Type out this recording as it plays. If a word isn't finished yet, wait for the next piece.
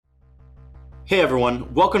Hey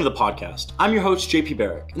everyone, welcome to the podcast. I'm your host, JP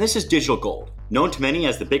Barrick, and this is Digital Gold. Known to many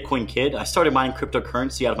as the Bitcoin Kid, I started mining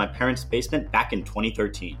cryptocurrency out of my parents' basement back in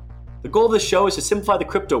 2013. The goal of this show is to simplify the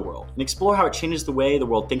crypto world and explore how it changes the way the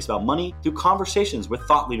world thinks about money through conversations with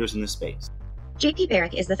thought leaders in this space. JP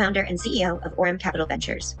Barrick is the founder and CEO of Aurum Capital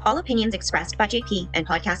Ventures. All opinions expressed by JP and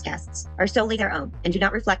podcast guests are solely their own and do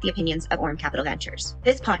not reflect the opinions of Aurum Capital Ventures.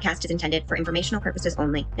 This podcast is intended for informational purposes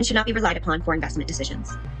only and should not be relied upon for investment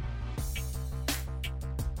decisions.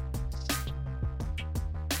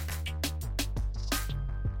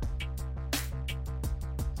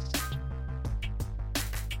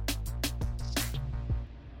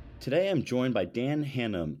 Today I'm joined by Dan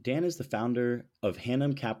Hannum. Dan is the founder of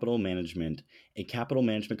Hannum Capital Management, a capital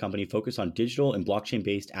management company focused on digital and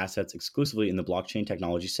blockchain-based assets exclusively in the blockchain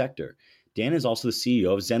technology sector. Dan is also the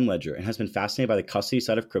CEO of ZenLedger and has been fascinated by the custody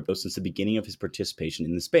side of crypto since the beginning of his participation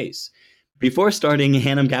in the space. Before starting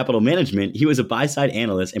Hannum Capital Management, he was a buy-side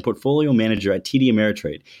analyst and portfolio manager at TD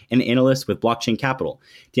Ameritrade and an analyst with Blockchain Capital.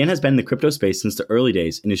 Dan has been in the crypto space since the early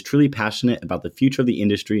days and is truly passionate about the future of the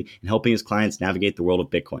industry and helping his clients navigate the world of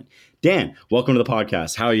Bitcoin. Dan, welcome to the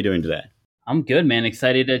podcast. How are you doing today? I'm good, man.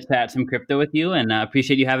 Excited to chat some crypto with you and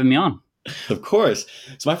appreciate you having me on. Of course.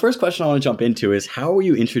 So my first question I want to jump into is how were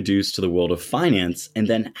you introduced to the world of finance, and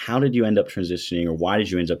then how did you end up transitioning, or why did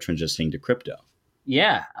you end up transitioning to crypto?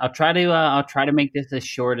 Yeah, I'll try to make this as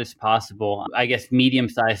short as possible. I guess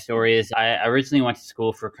medium-sized story is I originally went to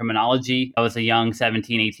school for criminology. I was a young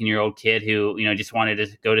 17, 18-year-old kid who, just wanted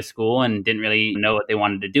to go to school and didn't really know what they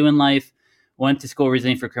wanted to do in life. Went to school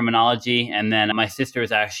originally for criminology, and then my sister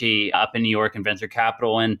was actually up in New York in venture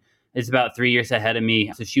capital and is about 3 years ahead of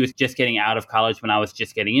me. So she was just getting out of college when I was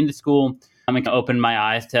just getting into school. It opened my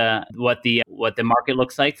eyes to what the market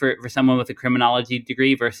looks like for someone with a criminology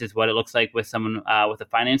degree versus what it looks like with someone with a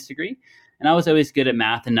finance degree. And I was always good at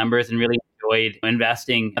math and numbers and really enjoyed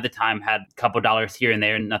investing. At the time, had a couple dollars here and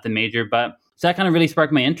there, nothing major. But so that kind of really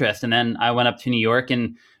sparked my interest. And then I went up to New York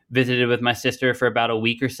and visited with my sister for about a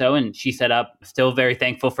week or so. And she set up, still very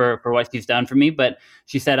thankful for what she's done for me, but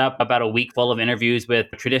she set up about a week full of interviews with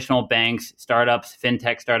traditional banks, startups,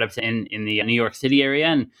 fintech startups in the New York City area,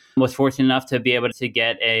 and was fortunate enough to be able to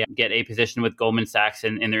get a position with Goldman Sachs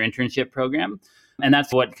in their internship program. And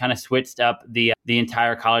that's what kind of switched up the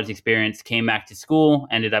entire college experience. Came back to school,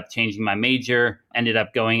 ended up changing my major, ended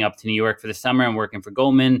up going up to New York for the summer and working for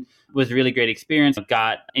Goldman. It was a really great experience.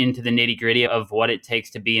 Got into the nitty gritty of what it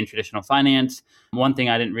takes to be in traditional finance. One thing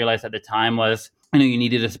I didn't realize at the time was, you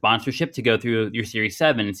needed a sponsorship to go through your Series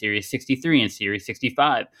 7 and Series 63 and Series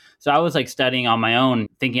 65. So I was studying on my own,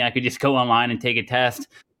 thinking I could just go online and take a test.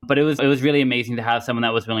 But it was really amazing to have someone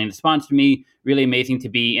that was willing to sponsor me, really amazing to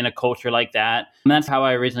be in a culture like that. And that's how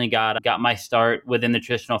I originally got my start within the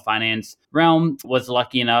traditional finance realm. Was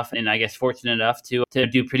lucky enough and I guess fortunate enough to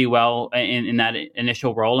do pretty well in that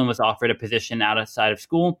initial role and was offered a position outside of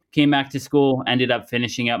school. Came back to school, ended up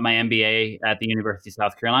finishing up my MBA at the University of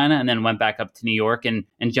South Carolina, and then went back up to New York and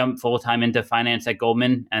jumped full-time into finance at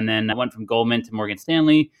Goldman. And then I went from Goldman to Morgan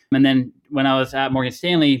Stanley. And then when I was at Morgan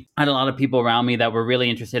Stanley, I had a lot of people around me that were really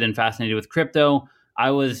interested and fascinated with crypto.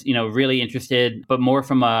 I was, really interested, but more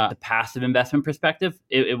from a passive investment perspective.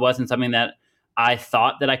 It wasn't something that I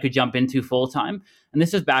thought that I could jump into full time. And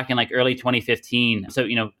this was back in early 2015. So,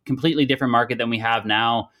 completely different market than we have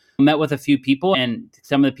now. I met with a few people, and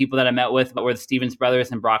some of the people that I met with were the Stevens brothers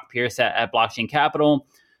and Brock Pierce at Blockchain Capital.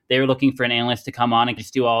 They were looking for an analyst to come on and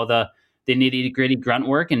just do all the nitty gritty grunt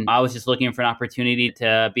work. And I was just looking for an opportunity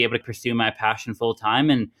to be able to pursue my passion full time,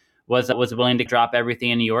 and was willing to drop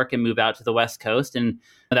everything in New York and move out to the West Coast. And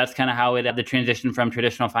that's kind of how the transition from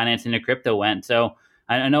traditional finance into crypto went. So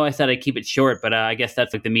I know I said I'd keep it short, but I guess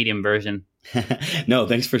that's the medium version. No,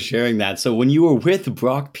 thanks for sharing that. So when you were with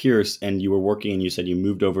Brock Pierce and you were working and you said you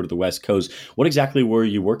moved over to the West Coast, what exactly were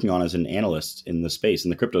you working on as an analyst in the space, in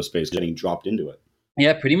the crypto space, getting dropped into it?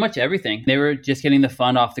 Yeah, pretty much everything. They were just getting the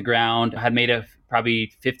fund off the ground. I had made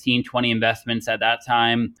probably 15, 20 investments at that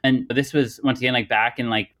time. And this was, once again, back in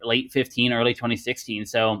late 15, early 2016.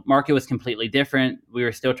 So market was completely different. We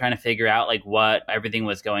were still trying to figure out what everything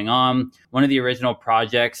was going on. One of the original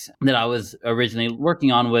projects that I was originally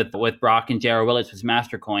working on with Brock and J.R. Willits was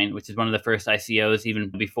Mastercoin, which is one of the first ICOs even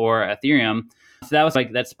before Ethereum. So that was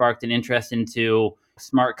that sparked an interest into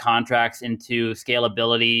smart contracts, into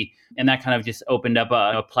scalability, and that kind of just opened up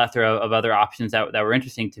a plethora of other options that were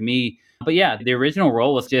interesting to me. But yeah, the original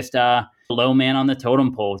role was just low man on the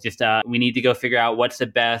totem pole. Just we need to go figure out what's the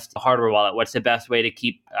best hardware wallet, what's the best way to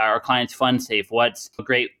keep our clients' funds safe, what's a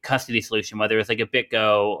great custody solution, whether it's like a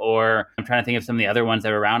BitGo, or I'm trying to think of some of the other ones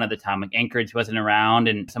that were around at the time. Like Anchorage wasn't around,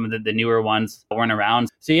 and some of the newer ones weren't around.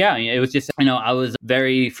 So yeah, it was just, I was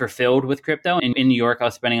very fulfilled with crypto. In New York, I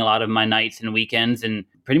was spending a lot of my nights and weekends and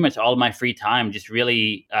pretty much all of my free time just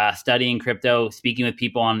really studying crypto, speaking with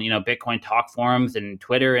people on, Bitcoin talk forums and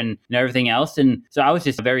Twitter and everything else. And so I was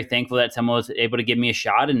just very thankful that someone was able to give me a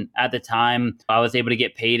shot. And at the time, I was able to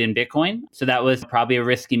get paid in Bitcoin. So that was probably a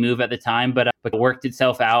risky move at the time, but it worked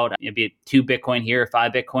itself out. It'd be 2 Bitcoin here,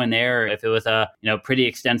 5 Bitcoin there. If it was a pretty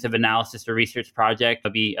extensive analysis or research project,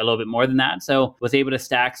 it'd be a little bit more than that. So was able to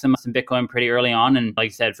stack some Bitcoin pretty early on. And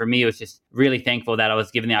like I said, for me, it was just really thankful that I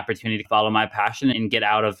was given the opportunity to follow my passion and get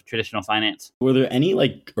out of traditional finance. Were there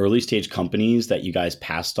any early stage companies that you guys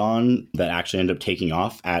passed on that actually ended up taking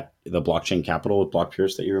off at the Blockchain Capital with Block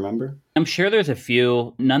Pierce that you remember? I'm sure there's a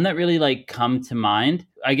few, none that really come to mind.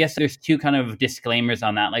 I guess there's 2 kind of disclaimers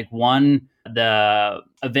on that. One, the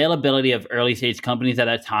availability of early stage companies at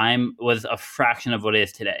that time was a fraction of what it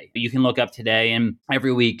is today. You can look up today and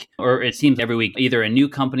every week, or it seems every week, either a new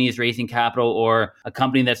company is raising capital or a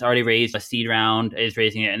company that's already raised a seed round is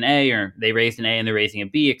raising an A, or they raised an A and they're raising a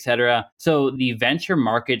B, etc. So the venture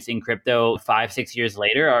markets in crypto 5-6 years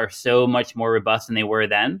later are so much more robust than they were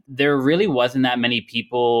then. There really wasn't that many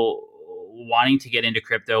people wanting to get into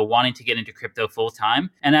crypto full time.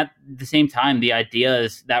 And at the same time, the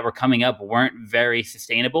ideas that were coming up weren't very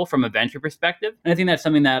sustainable from a venture perspective. And I think that's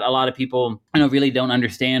something that a lot of people really don't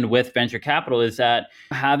understand with venture capital, is that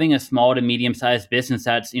having a small to medium sized business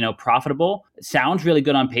that's profitable sounds really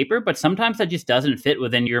good on paper, but sometimes that just doesn't fit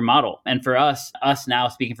within your model. And for us now,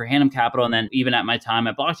 speaking for Hanum Capital, and then even at my time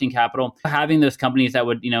at Blockchain Capital, having those companies that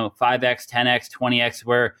would 5x, 10x, 20x,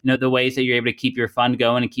 where the ways that you're able to keep your fund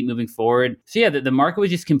going and keep moving forward. So yeah, the market was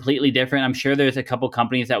just completely different. I'm sure there's a couple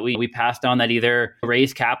companies that we passed on that either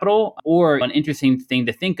raised capital, or an interesting thing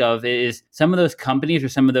to think of is some of those companies or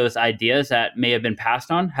some of those ideas that may have been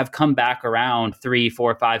passed on have come back around 3,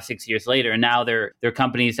 4, 5, 6 years later. And now they're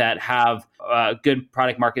companies that have good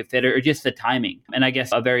product market fit, or just the timing. And I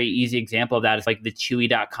guess a very easy example of that is like the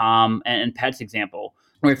Chewy.com and Pets example.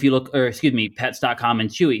 Or if you look, Pets.com and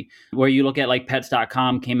Chewy, where you look at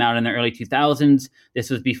Pets.com came out in the early 2000s.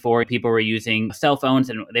 This was before people were using cell phones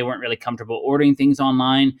and they weren't really comfortable ordering things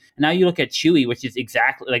online. And now you look at Chewy, which is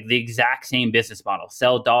exactly the exact same business model,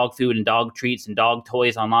 sell dog food and dog treats and dog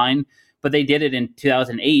toys online. But they did it in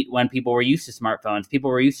 2008 when people were used to smartphones,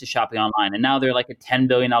 people were used to shopping online, and now they're like a $10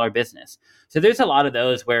 billion business. So there's a lot of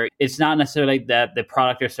those where it's not necessarily that the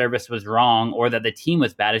product or service was wrong or that the team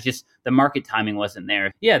was bad. It's just the market timing wasn't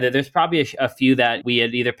there. Yeah, there's probably a few that we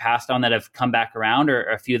had either passed on that have come back around, or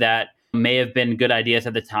a few that may have been good ideas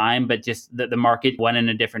at the time, but just the market went in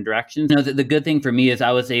a different direction. The good thing for me is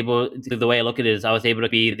the way I look at it is I was able to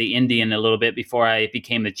be the Indian a little bit before I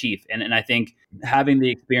became the chief. And I think having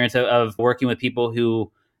the experience of working with people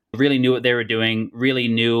who really knew what they were doing, really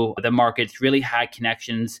knew the markets, really had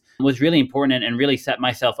connections, was really important, and really set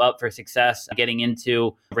myself up for success getting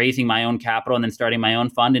into raising my own capital and then starting my own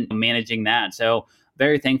fund and managing that. So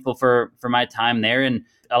very thankful for my time there. And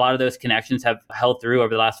a lot of those connections have held through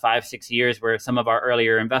over the last 5-6 years, where some of our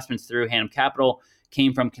earlier investments through Hanum Capital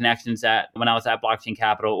came from connections that when I was at Blockchain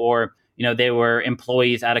Capital, or they were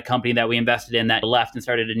employees at a company that we invested in that left and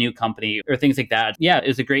started a new company, or things like that. Yeah, it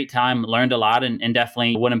was a great time, learned a lot, and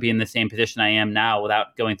definitely wouldn't be in the same position I am now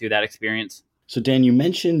without going through that experience. So Dan, you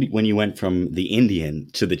mentioned when you went from the Indian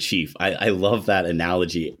to the chief. I love that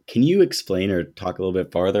analogy. Can you explain or talk a little bit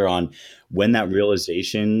farther on when that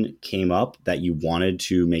realization came up that you wanted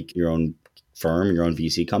to make your own firm, your own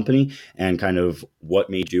VC company, and kind of what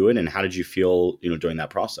made you do it, and how did you feel, during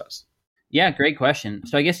that process? Yeah, great question.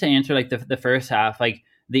 So I guess to answer the first half,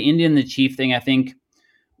 the Indian, the chief thing, I think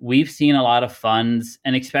we've seen a lot of funds,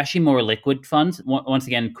 and especially more liquid funds. Once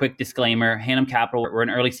again, quick disclaimer, Hanum Capital, we're an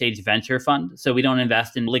early stage venture fund. So we don't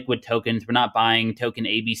invest in liquid tokens. We're not buying token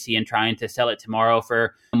ABC and trying to sell it tomorrow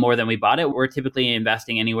for more than we bought it. We're typically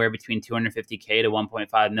investing anywhere between $250K to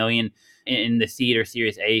 1.5 million in the seed or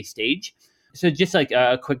Series A stage. So just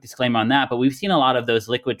a quick disclaimer on that. But we've seen a lot of those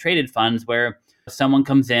liquid traded funds where someone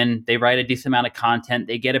comes in, they write a decent amount of content,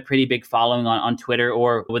 they get a pretty big following on Twitter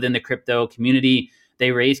or within the crypto community.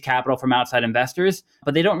 They raise capital from outside investors,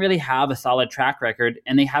 but they don't really have a solid track record,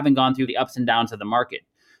 and they haven't gone through the ups and downs of the market.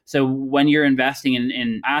 So when you're investing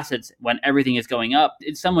in assets, when everything is going up,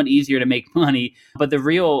 it's somewhat easier to make money. But the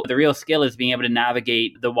real skill is being able to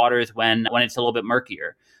navigate the waters when it's a little bit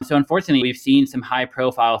murkier. So unfortunately, we've seen some high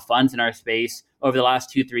profile funds in our space over the last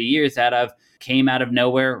 2-3 years that have came out of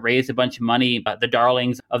nowhere, raised a bunch of money, the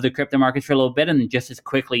darlings of the crypto markets for a little bit, and just as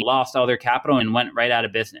quickly lost all their capital and went right out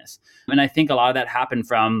of business. And I think a lot of that happened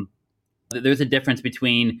from there's a difference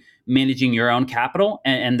between managing your own capital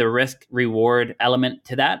and the risk reward element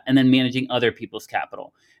to that, and then managing other people's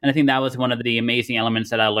capital. And I think that was one of the amazing elements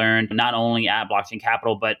that I learned, not only at Blockchain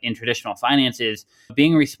Capital, but in traditional finances.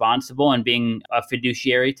 Being responsible and being a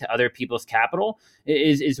fiduciary to other people's capital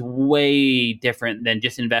is way different than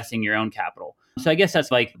just investing your own capital. So I guess that's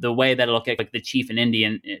like the way that I look at like the chief and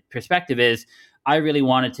Indian perspective is I really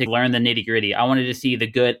wanted to learn the nitty gritty. I wanted to see the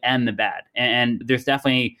good and the bad. And there's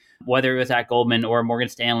definitely, whether it was at Goldman or Morgan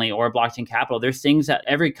Stanley or Blockchain Capital, there's things that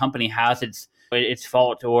every company has its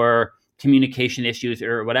fault or communication issues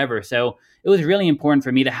or whatever. So it was really important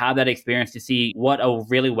for me to have that experience to see what a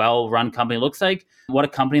really well-run company looks like, what a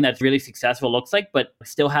company that's really successful looks like, but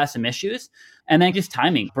still has some issues. And then just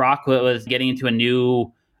timing. Brock was getting into a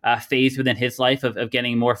new phase within his life of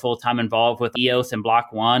getting more full-time involved with EOS and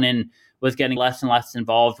Block One, and was getting less and less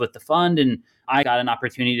involved with the fund. And I got an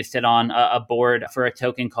opportunity to sit on a board for a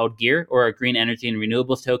token called GEAR, or a Green Energy and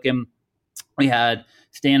Renewables token. We had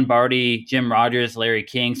Stan Barty, Jim Rogers, Larry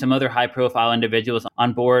King, some other high-profile individuals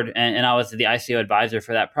on board, and I was the ICO advisor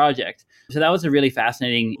for that project. So that was a really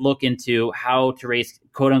fascinating look into how to raise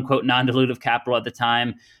quote-unquote non-dilutive capital at the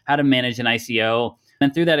time, how to manage an ICO.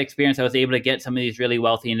 And through that experience, I was able to get some of these really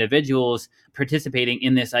wealthy individuals participating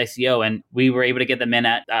in this ICO. And we were able to get them in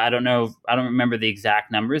at, I don't remember the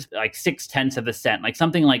exact numbers, like 0.6 of a cent, like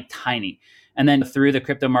something like tiny. And then through the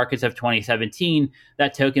crypto markets of 2017,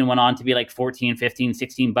 that token went on to be like 14, 15,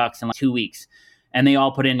 16 bucks in like 2 weeks. And they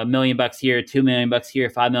all put in $1 million here, $2 million here,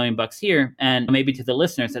 $5 million here. And maybe to the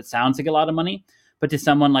listeners, that sounds like a lot of money. But to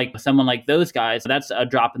someone like those guys, that's a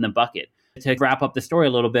drop in the bucket. To wrap up the story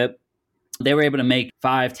a little bit, they were able to make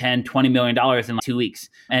 $5, $10, $20 million in like 2 weeks.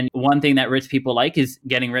 And one thing that rich people like is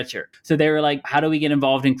getting richer. So they were like, how do we get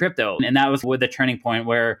involved in crypto? And that was where the turning point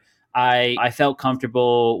where I felt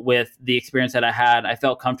comfortable with the experience that I had. I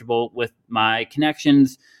felt comfortable with my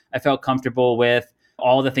connections. I felt comfortable with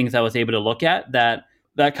all the things I was able to look at that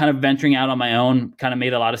kind of venturing out on my own kind of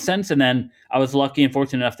made a lot of sense. And then I was lucky and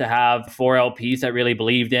fortunate enough to have 4 LPs that really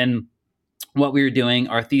believed in what we were doing,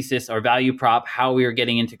 our thesis, our value prop, how we were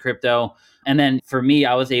getting into crypto. And then for me,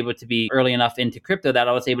 I was able to be early enough into crypto that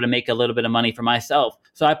I was able to make a little bit of money for myself.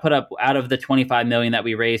 So I put up, out of the 25 million that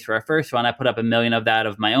we raised for our first fund, I put up $1 million of that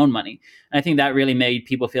of my own money. And I think that really made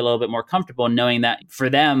people feel a little bit more comfortable knowing that for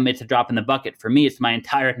them, it's a drop in the bucket. For me, it's my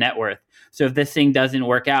entire net worth. So if this thing doesn't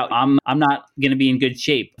work out, I'm not going to be in good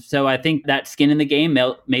shape. So I think that skin in the game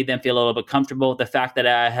made them feel a little bit comfortable. The fact that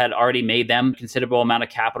I had already made them a considerable amount of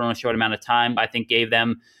capital in a short amount of time, I think gave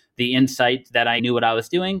them the insight that I knew what I was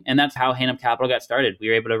doing. And that's how Hanum Capital got started. We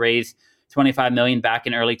were able to raise 25 million back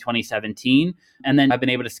in early 2017. And then I've been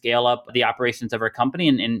able to scale up the operations of our company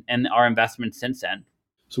and our investments since then.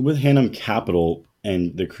 So with Hanum Capital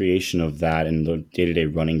and the creation of that and the day-to-day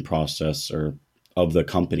running process of the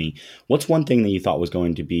company, what's one thing that you thought was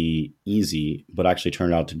going to be easy, but actually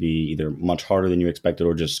turned out to be either much harder than you expected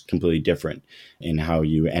or just completely different in how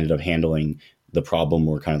you ended up handling the problem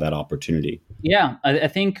or kind of that opportunity? Yeah, I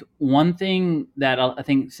think one thing that I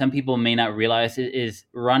think some people may not realize is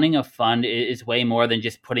running a fund is way more than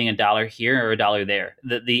just putting $1 here or $1 there.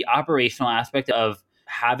 The operational aspect of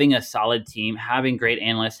having a solid team, having great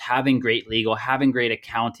analysts, having great legal, having great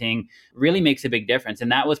accounting really makes a big difference.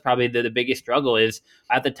 And that was probably the biggest struggle is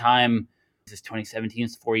at the time, this is 2017,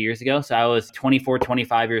 it's 4 years ago. So I was 24,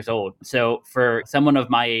 25 years old. So for someone of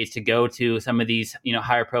my age to go to some of these,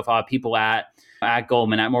 higher profile people at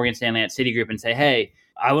Goldman, at Morgan Stanley, at Citigroup and say, hey,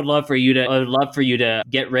 I would love for you to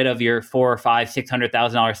get rid of your $400,000 or $500,000,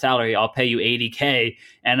 $600,000 salary. I'll pay you $80,000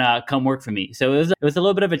 and come work for me. So it was a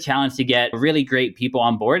little bit of a challenge to get really great people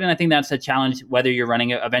on board. And I think that's a challenge, whether you're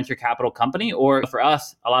running a venture capital company or for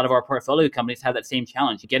us, a lot of our portfolio companies have that same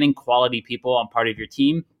challenge, getting quality people on part of your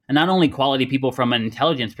team. And not only quality people from an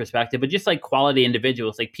intelligence perspective, but just like quality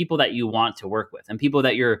individuals, like people that you want to work with and people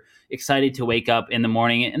that you're excited to wake up in the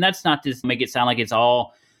morning. And that's not to make it sound like it's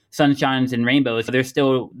all sunshines and rainbows.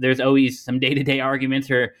 There's always some day-to-day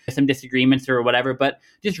arguments or some disagreements or whatever, but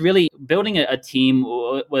just really building a team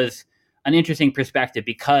was an interesting perspective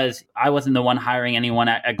because I wasn't the one hiring anyone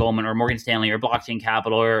at Goldman or Morgan Stanley or Blockchain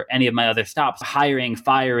Capital or any of my other stops. Hiring,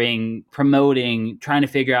 firing, promoting, trying to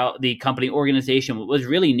figure out the company organization was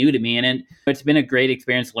really new to me. And it's been a great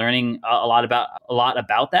experience learning a lot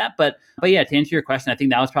about that. But yeah, to answer your question, I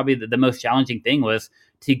think that was probably the most challenging thing was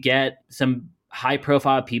to get some high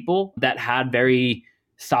profile people that had very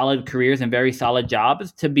solid careers and very solid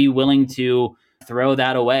jobs to be willing to throw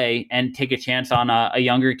that away and take a chance on a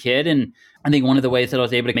younger kid. And I think one of the ways that I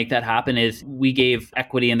was able to make that happen is we gave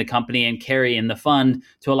equity in the company and carry in the fund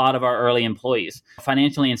to a lot of our early employees.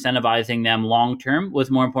 Financially incentivizing them long term was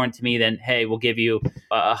more important to me than, hey, we'll give you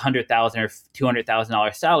 $100,000 or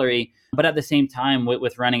 $200,000 salary. But at the same time,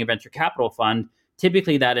 with running a venture capital fund,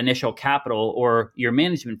 typically that initial capital or your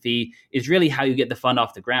management fee is really how you get the fund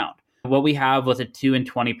off the ground. What we have was a 2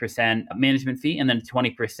 and 20% management fee and then a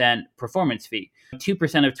 20% performance fee.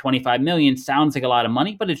 2% of 25 million sounds like a lot of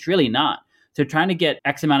money, but it's really not. So trying to get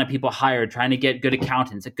X amount of people hired, trying to get good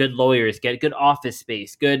accountants, good lawyers, get good office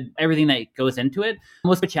space, good everything that goes into it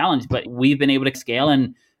was a challenge, but we've been able to scale.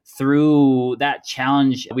 And through that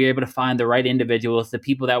challenge, we were able to find the right individuals, the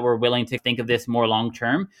people that were willing to think of this more long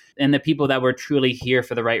term, and the people that were truly here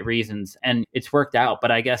for the right reasons. And it's worked out. But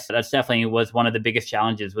I guess that's definitely was one of the biggest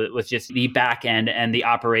challenges was just the back end and the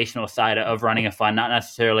operational side of running a fund, not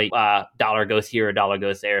necessarily dollar goes here or dollar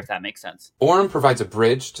goes there, if that makes sense. Aurum provides a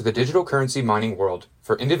bridge to the digital currency mining world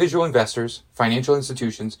for individual investors, financial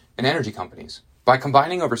institutions, and energy companies. By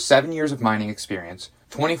combining over 7 years of mining experience,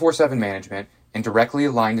 24/7 management, and directly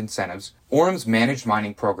aligned incentives, Aurum's managed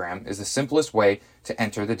mining program is the simplest way to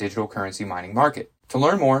enter the digital currency mining market. To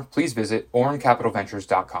learn more, please visit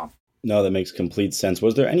aurumcapitalventures.com. No, that makes complete sense.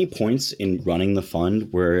 Was there any points in running the fund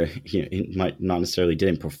where it might not necessarily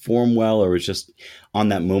didn't perform well, or was just on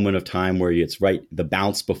that moment of time where it's right, the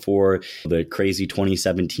bounce before the crazy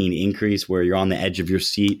 2017 increase where you're on the edge of your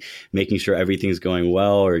seat, making sure everything's going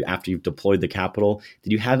well, or after you've deployed the capital?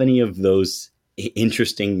 Did you have any of those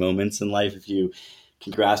interesting moments in life, if you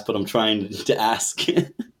can grasp what I'm trying to ask?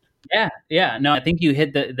 Yeah. No, I think you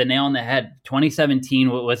hit the nail on the head. 2017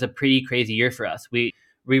 was a pretty crazy year for us. We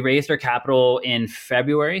raised our capital in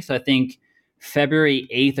February. So I think February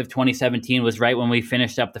 8th of 2017 was right when we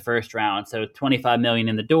finished up the first round. So 25 million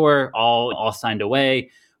in the door, all signed away.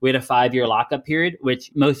 We had a 5-year lockup period, which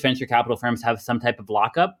most venture capital firms have some type of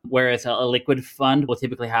lockup, whereas a liquid fund will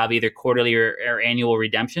typically have either quarterly or annual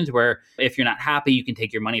redemptions, where if you're not happy, you can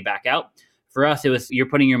take your money back out. For us, it was you're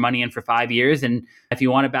putting your money in for 5 years, and if you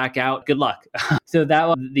want to back out, good luck. So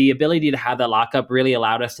that the ability to have that lockup really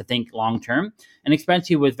allowed us to think long term, and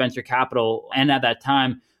especially with venture capital. And at that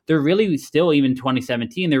time, there really still, even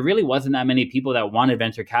 2017, there really wasn't that many people that wanted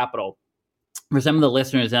venture capital. For some of the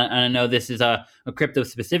listeners, and I know this is a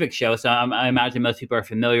crypto-specific show, so I imagine most people are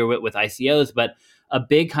familiar with ICOs, but a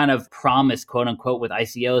big kind of promise, quote unquote, with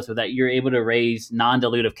ICOs was that you're able to raise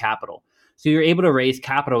non-dilutive capital. So you're able to raise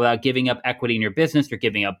capital without giving up equity in your business or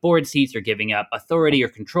giving up board seats or giving up authority or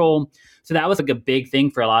control. So that was like a big thing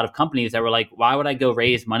for a lot of companies that were like, why would I go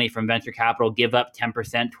raise money from venture capital, give up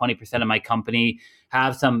 10%, 20% of my company,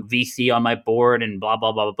 have some VC on my board and blah,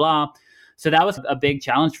 blah, blah, blah, blah. So that was a big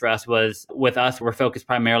challenge for us. We're focused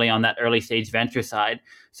primarily on that early stage venture side.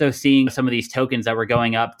 So seeing some of these tokens that were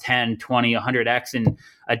going up 10, 20, 100x in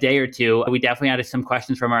a day or two, we definitely had some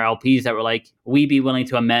questions from our LPs that were like, we'd be willing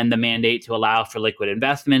to amend the mandate to allow for liquid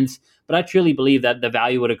investments. But I truly believe that the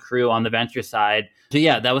value would accrue on the venture side. So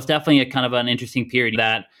yeah, that was definitely a kind of an interesting period,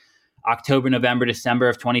 that October, November, December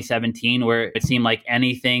of 2017, where it seemed like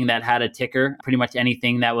anything that had a ticker, pretty much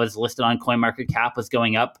anything that was listed on CoinMarketCap was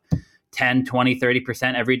going up 10, 20,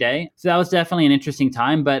 30% every day. So that was definitely an interesting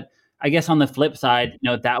time. But I guess on the flip side,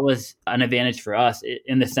 that was an advantage for us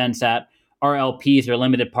in the sense that our LPs or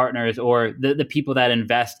limited partners, or the people that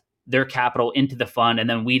invest their capital into the fund and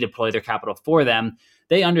then we deploy their capital for them,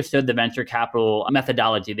 they understood the venture capital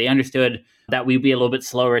methodology. They understood that we'd be a little bit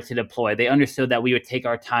slower to deploy. They understood that we would take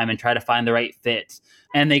our time and try to find the right fits.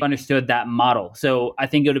 And they understood that model. So I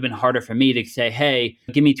think it would have been harder for me to say, hey,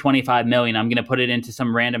 give me 25 million. I'm going to put it into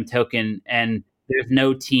some random token and there's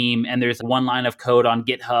no team and there's one line of code on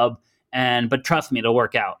GitHub. But trust me, it'll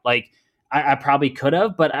work out. Like I probably could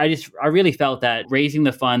have, but I really felt that raising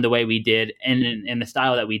the fund the way we did and in the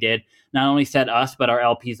style that we did not only set us, but our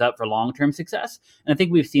LPs up for long-term success. And I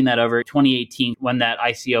think we've seen that over 2018 when that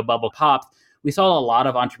ICO bubble popped. we saw a lot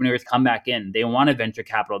of entrepreneurs come back in. They wanted venture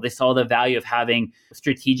capital. They saw the value of having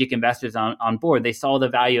strategic investors on board. They saw the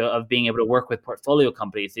value of being able to work with portfolio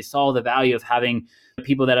companies. They saw the value of having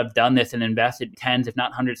people that have done this and invested tens, if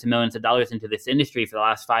not hundreds of millions of dollars into this industry for the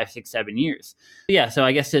last 5, 6, 7 years. Yeah, so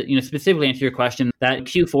I guess to specifically answer your question, that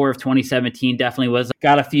Q4 of 2017 definitely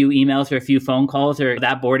got a few emails or a few phone calls, or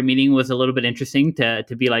that board meeting was a little bit interesting to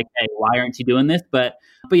be like, hey, why aren't you doing this? But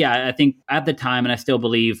yeah, I think at the time, and I still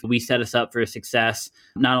believe, we set us up for success,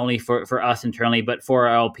 not only for us internally, but for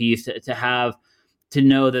our LPs to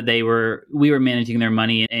know that we were managing their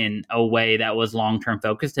money in a way that was long-term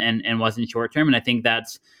focused and wasn't short-term. And I think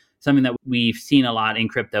that's something that we've seen a lot in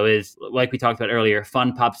crypto is, like we talked about earlier,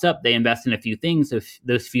 fund pops up, they invest in a few things. If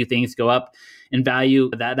those few things go up in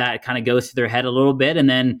value, that kind of goes to their head a little bit. And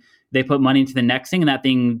then they put money into the next thing and that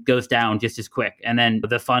thing goes down just as quick. And then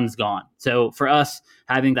the fund's gone. So for us,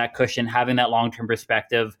 having that cushion, having that long-term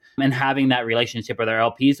perspective, and having that relationship with our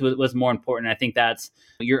LPs was more important. I think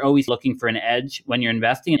you're always looking for an edge when you're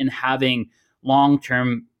investing, and having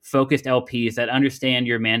long-term focused LPs that understand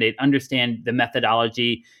your mandate, understand the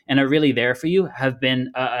methodology, and are really there for you have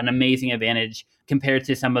been an amazing advantage compared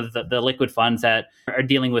to some of the liquid funds that are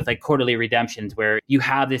dealing with like quarterly redemptions, where you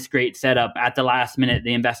have this great setup at the last minute,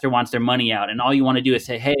 the investor wants their money out, and all you want to do is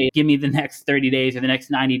say, hey, give me the next 30 days or the next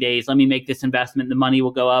 90 days, let me make this investment, the money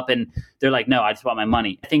will go up. And they're like, no, I just want my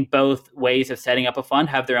money. I think both ways of setting up a fund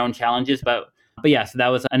have their own challenges, but yeah, so that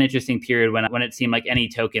was an interesting period when it seemed like any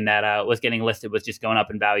token that was getting listed was just going up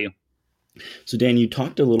in value. So Dan, you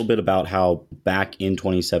talked a little bit about how back in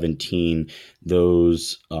 2017,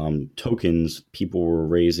 those tokens, people were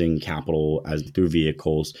raising capital through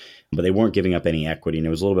vehicles, but they weren't giving up any equity, and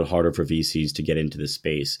it was a little bit harder for VCs to get into the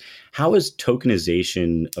space. How has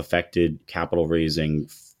tokenization affected capital raising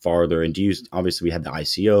farther? And obviously we had the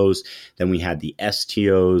ICOs, then we had the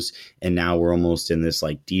STOs, and now we're almost in this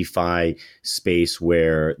like DeFi space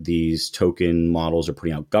where these token models are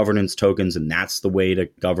putting out governance tokens, and that's the way to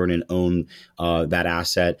govern and own that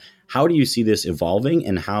asset. How do you see this evolving,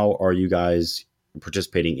 and how are you guys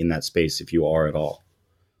participating in that space, if you are at all?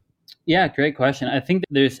 Yeah, great question. I think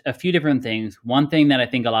there's a few different things. One thing that I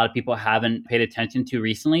think a lot of people haven't paid attention to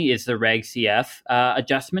recently is the Reg CF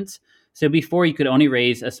adjustments. So before, you could only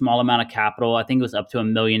raise a small amount of capital. I think it was up to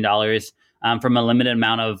 $1 million from a limited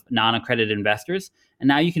amount of non-accredited investors. And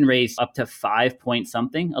now you can raise up to a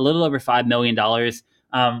little over $5 million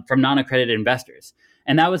from non-accredited investors.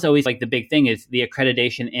 And that was always like the big thing, is the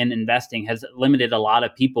accreditation in investing has limited a lot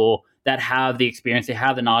of people that have the experience, they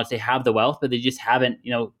have the knowledge, they have the wealth, but they just haven't,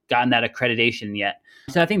 gotten that accreditation yet.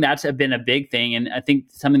 So I think that's been a big thing. And I think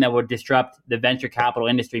something that would disrupt the venture capital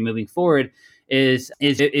industry moving forward is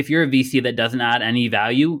if you're a VC that doesn't add any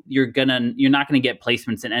value, you're not gonna get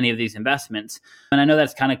placements in any of these investments. And I know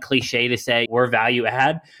that's kind of cliche to say we're value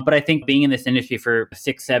add, but I think being in this industry for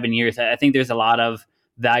 6, 7 years, I think there's a lot of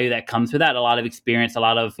value that comes with that, a lot of experience,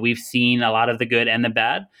 we've seen a lot of the good and the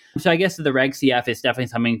bad. So I guess the Reg CF is definitely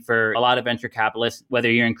something for a lot of venture capitalists,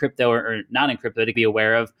 whether you're in crypto or not in crypto, to be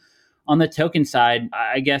aware of. On the token side,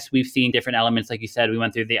 I guess we've seen different elements. Like you said, we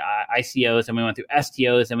went through the ICOs, and we went through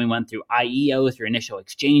STOs, and we went through IEOs, or initial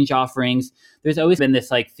exchange offerings. There's always been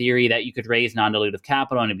this theory that you could raise non-dilutive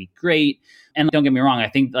capital and it'd be great. And don't get me wrong, I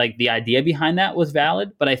think the idea behind that was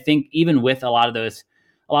valid, but I think even with a lot of those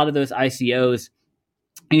ICOs,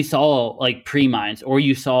 you saw pre-mines, or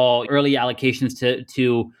you saw early allocations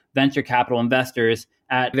to venture capital investors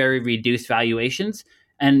at very reduced valuations.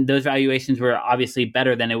 And those valuations were obviously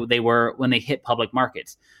better than they were when they hit public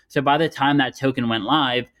markets. So by the time that token went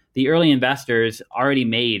live, the early investors already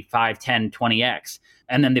made 5, 10, 20x.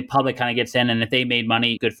 And then the public kind of gets in, and if they made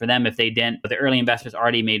money, good for them. If they didn't, but the early investors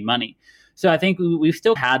already made money. So I think we've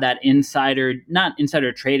still had that not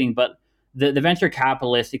insider trading, but the venture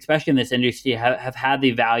capitalists, especially in this industry, have had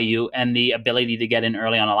the value and the ability to get in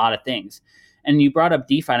early on a lot of things. And you brought up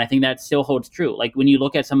DeFi, and I think that still holds true. Like when you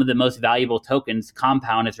look at some of the most valuable tokens,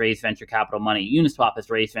 Compound has raised venture capital money. Uniswap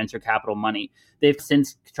has raised venture capital money. They've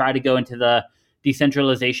since tried to go into the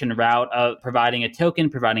decentralization route of providing a token,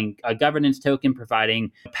 providing a governance token,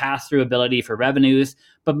 providing pass-through ability for revenues.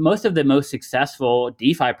 But most of the most successful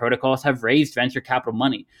DeFi protocols have raised venture capital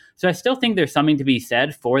money. So I still think there's something to be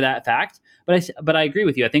said for that fact. But I agree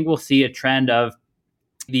with you. I think we'll see a trend of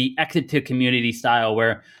the exit to community style,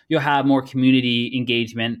 where you'll have more community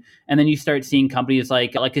engagement. And then you start seeing companies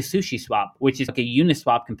like a Sushi Swap, which is like a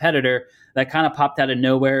Uniswap competitor that kind of popped out of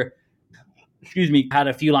nowhere, had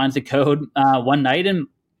a few lines of code one night and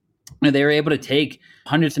They were able to take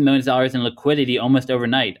hundreds of millions of dollars in liquidity almost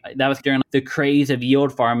overnight. That was during the craze of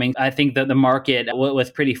yield farming. I think that the market was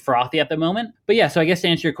pretty frothy at the moment. But yeah, so I guess to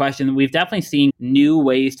answer your question, we've definitely seen new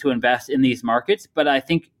ways to invest in these markets. But I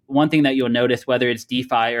think one thing that you'll notice, whether it's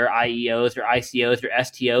DeFi or IEOs or ICOs or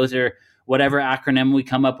STOs or whatever acronym we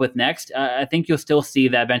come up with next, I think you'll still see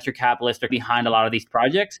that venture capitalists are behind a lot of these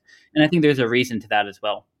projects. And I think there's a reason to that as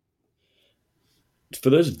well. For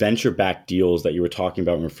those venture-backed deals that you were talking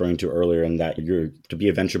about and referring to earlier, and that to be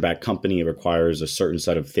a venture-backed company, it requires a certain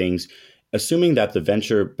set of things. Assuming that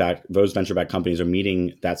those venture-backed companies are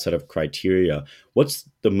meeting that set of criteria, what's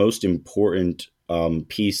the most important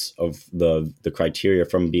piece of the criteria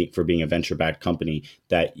for being a venture-backed company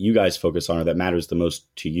that you guys focus on, or that matters the most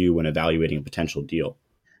to you when evaluating a potential deal?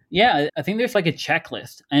 Yeah, I think there's like a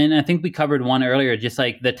checklist. And I think we covered one earlier, just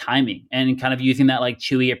like the timing and kind of using that like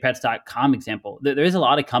Chewy or Pets.com example. There's a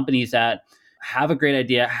lot of companies that have a great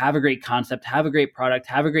idea, have a great concept, have a great product,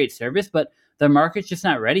 have a great service, but the market's just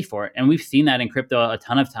not ready for it. And we've seen that in crypto a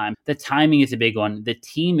ton of time. The timing is a big one. The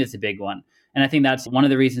team is a big one. And I think that's one of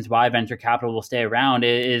the reasons why venture capital will stay around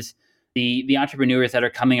is the entrepreneurs that are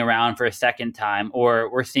coming around for a second time,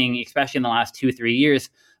 or we're seeing, especially in the last 2-3 years,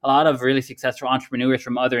 a lot of really successful entrepreneurs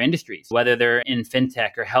from other industries, whether they're in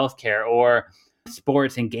fintech or healthcare or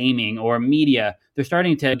sports and gaming or media, they're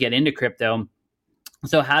starting to get into crypto.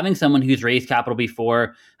 So having someone who's raised capital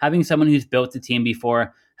before, having someone who's built a team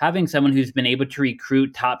before, having someone who's been able to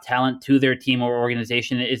recruit top talent to their team or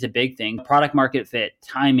organization is a big thing. Product market fit,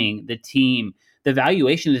 timing, the team, the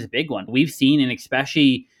valuation is a big one. We've seen, and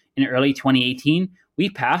especially in early 2018, we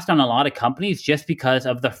passed on a lot of companies just because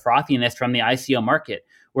of the frothiness from the ICO market,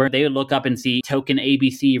 where they would look up and see token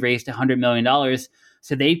ABC raised $100 million.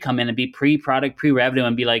 So they'd come in and be pre-product, pre-revenue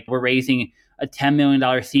and be like, we're raising a $10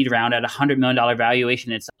 million seed round at a $100 million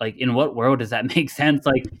valuation. It's like, in what world does that make sense?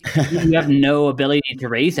 Like, you have no ability to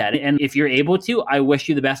raise that. And if you're able to, I wish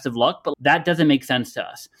you the best of luck, but that doesn't make sense to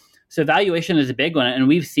us. So valuation is a big one. And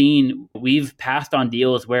we've passed on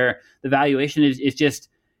deals where the valuation is just,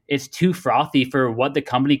 it's too frothy for what the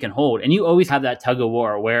company can hold. And you always have that tug of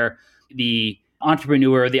war where the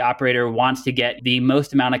entrepreneur, the operator wants to get the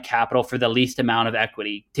most amount of capital for the least amount of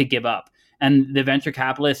equity to give up. And the venture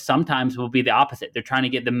capitalists sometimes will be the opposite. They're trying to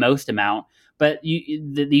get the most amount, but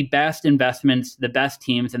the best investments, the best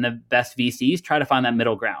teams, and the best VCs try to find that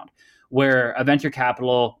middle ground where a venture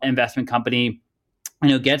capital investment company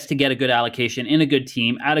gets to get a good allocation in a good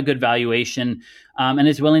team at a good valuation, and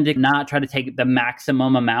is willing to not try to take the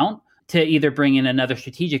maximum amount to either bring in another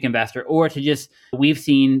strategic investor or to just, we've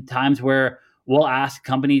seen times where we'll ask a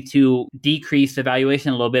company to decrease the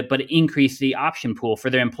valuation a little bit, but increase the option pool for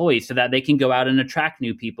their employees so that they can go out and attract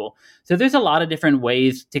new people. So there's a lot of different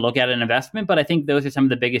ways to look at an investment, but I think those are some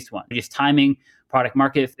of the biggest ones. Just timing, product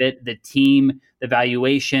market fit, the team, the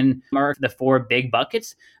valuation are the 4 big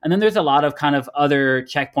buckets. And then there's a lot of kind of other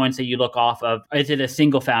checkpoints that you look off of. Is it a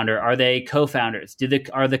single founder? Are they co-founders?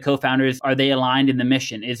 Are the co-founders, are they aligned in the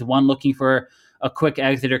mission? Is one looking for a quick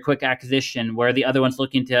exit or quick acquisition where the other one's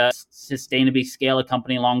looking to sustainably scale a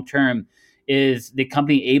company long term? Is the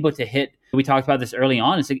company able to hit, we talked about this early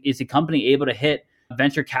on, is the company able to hit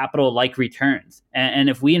venture capital like returns? And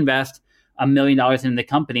if we invest $1 million in the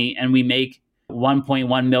company and we make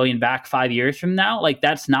 1.1 million back 5 years from now, like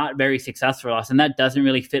that's not very successful for us. And that doesn't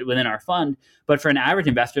really fit within our fund. But for an average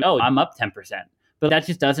investor, I'm up 10%. But that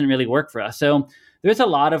just doesn't really work for us. So there's a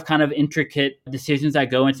lot of kind of intricate decisions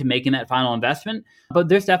that go into making that final investment. But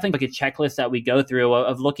there's definitely like a checklist that we go through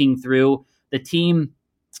of looking through the team,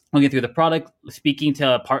 looking through the product, speaking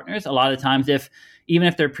to partners. A lot of times, even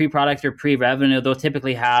if they're pre-product or pre-revenue, they'll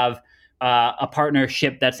typically have a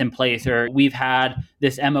partnership that's in place, or we've had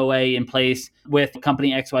this MOA in place with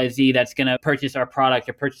company XYZ that's going to purchase our product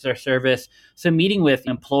or purchase our service. So meeting with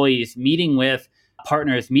employees, meeting with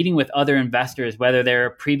partners, meeting with other investors, whether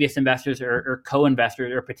they're previous investors or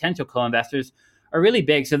co-investors or potential co-investors, are really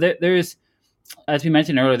big. So there's, as we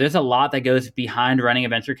mentioned earlier, there's a lot that goes behind running a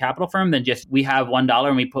venture capital firm than just we have $1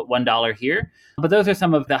 and we put $1 here. But those are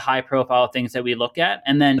some of the high profile things that we look at.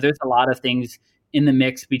 And then there's a lot of things in the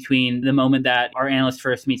mix between the moment that our analyst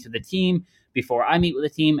first meets with the team, before I meet with the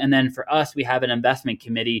team. And then for us, we have an investment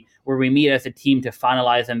committee where we meet as a team to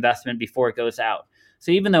finalize investment before it goes out.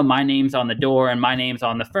 So even though my name's on the door and my name's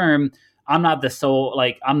on the firm, I'm the sole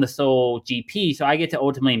GP. So I get to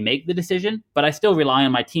ultimately make the decision, but I still rely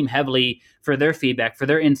on my team heavily for their feedback, for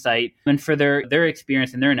their insight, and for their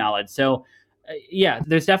experience and their knowledge. So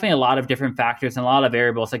there's definitely a lot of different factors and a lot of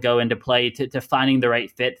variables that go into play to finding the right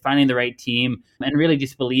fit, finding the right team, and really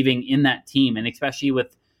just believing in that team. And especially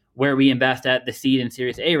with where we invest at the seed and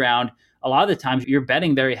Series A round, a lot of the times you're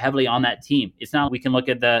betting very heavily on that team. It's not, we can look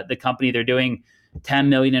at the company, they're doing 10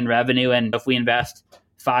 million in revenue, and if we invest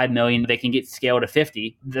 5 million, they can get scaled to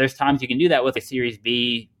 50. There's times you can do that with a Series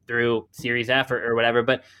B through Series F or whatever.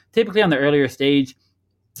 But typically on the earlier stage,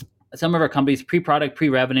 some of our companies, pre-product,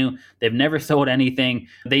 pre-revenue, they've never sold anything.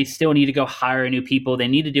 They still need to go hire new people. They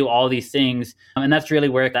need to do all these things. And that's really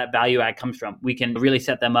where that value add comes from. We can really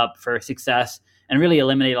set them up for success and really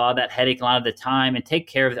eliminate a lot of that headache, a lot of the time, and take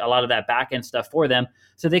care of a lot of that back-end stuff for them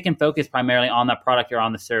so they can focus primarily on the product or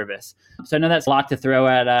on the service. So I know that's a lot to throw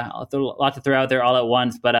out there all at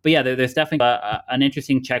once. But yeah, there's definitely an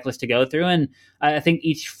interesting checklist to go through. And I think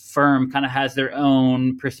each firm kind of has their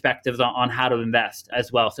own perspectives on how to invest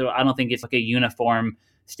as well. So I don't think it's like a uniform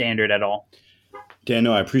standard at all. Dan,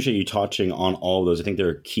 no, I appreciate you touching on all of those. I think there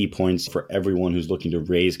are key points for everyone who's looking to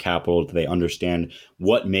raise capital. They understand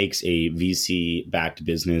what makes a VC-backed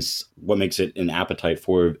business, what makes it an appetite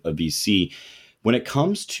for a VC. When it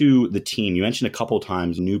comes to the team, you mentioned a couple of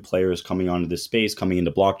times new players coming onto this space, coming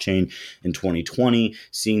into blockchain in 2020,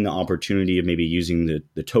 seeing the opportunity of maybe using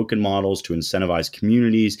the token models to incentivize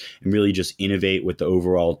communities and really just innovate with the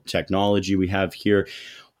overall technology we have here.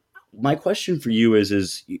 My question for you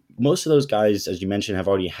is most of those guys, as you mentioned, have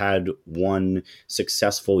already had one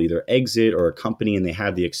successful either exit or a company, and they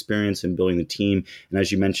have the experience in building the team. And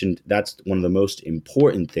as you mentioned, that's one of the most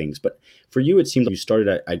important things. But for you, it seems like you started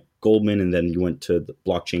at Goldman and then you went to the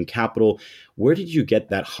Blockchain Capital. Where did you get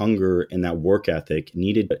that hunger and that work ethic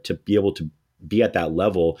needed to be able to be at that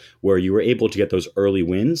level where you were able to get those early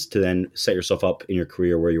wins to then set yourself up in your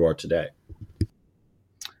career where you are today?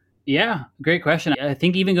 Yeah, great question. I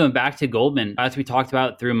think even going back to Goldman, as we talked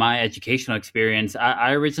about through my educational experience,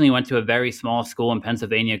 I originally went to a very small school in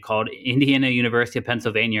Pennsylvania called Indiana University of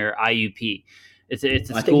Pennsylvania, or IUP. It's a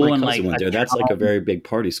I school think in my like cousin went there. That's like a very big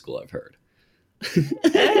party school, I've heard.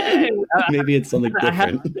 Maybe it's something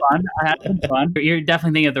different. I had some fun. You're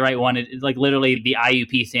definitely thinking of the right one. It's like literally the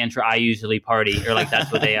IUP stands for I usually party, or like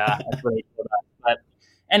that's what they told us. But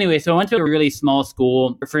anyway, so I went to a really small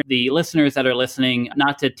school. For the listeners that are listening,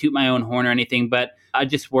 not to toot my own horn or anything, but I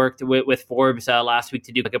just worked with Forbes last week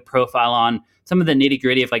to do like a profile on some of the nitty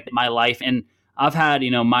gritty of like my life. And I've had,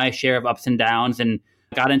 my share of ups and downs, and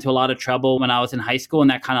got into a lot of trouble when I was in high school. And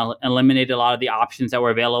that kind of eliminated a lot of the options that were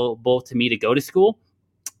available to me to go to school.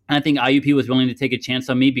 And I think IUP was willing to take a chance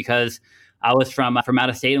on me because I was from out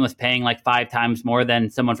of state and was paying like 5 times more than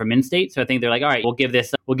someone from in-state. So I think they're like, all right, we'll give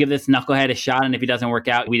this knucklehead a shot. And if he doesn't work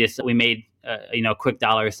out, we made quick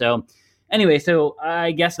dollars. So anyway, so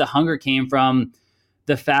I guess the hunger came from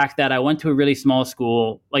the fact that I went to a really small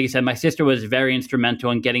school. Like you said, my sister was very instrumental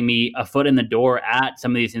in getting me a foot in the door at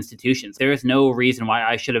some of these institutions. There is no reason why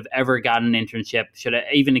I should have ever gotten an internship, should have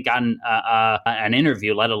even gotten an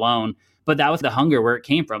interview, let alone. But that was the hunger where it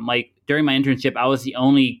came from. Like during my internship, I was the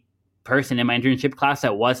only person in my internship class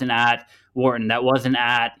that wasn't at Wharton, that wasn't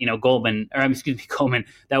at Goldman,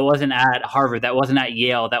 that wasn't at Harvard, that wasn't at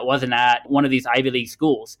Yale, that wasn't at one of these Ivy League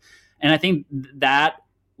schools. And I think that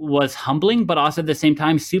was humbling, but also at the same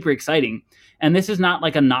time super exciting. And this is not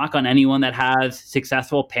like a knock on anyone that has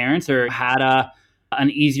successful parents or had an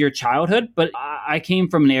easier childhood, but I came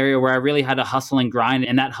from an area where I really had to hustle and grind,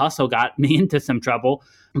 and that hustle got me into some trouble.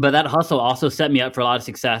 But that hustle also set me up for a lot of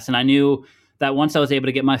success. And I knew that once I was able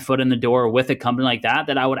to get my foot in the door with a company like that,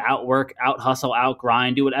 that I would outwork, out hustle, out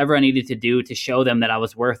grind, do whatever I needed to do to show them that I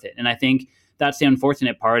was worth it. And I think that's the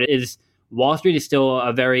unfortunate part is Wall Street is still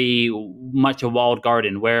a very much a walled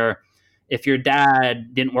garden where if your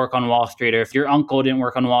dad didn't work on Wall Street, or if your uncle didn't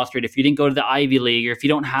work on Wall Street, if you didn't go to the Ivy League, or if you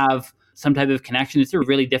don't have some type of connection, it's a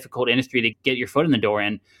really difficult industry to get your foot in the door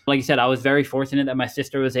in. Like you said, I was very fortunate that my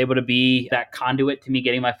sister was able to be that conduit to me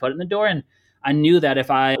getting my foot in the door. And I knew that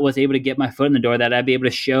if I was able to get my foot in the door, that I'd be able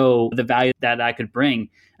to show the value that I could bring.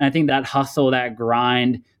 And I think that hustle, that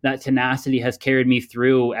grind, that tenacity has carried me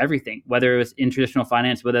through everything, whether it was in traditional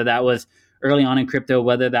finance, whether that was early on in crypto,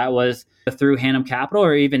 whether that was through Hanum Capital,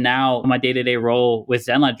 or even now my day-to-day role with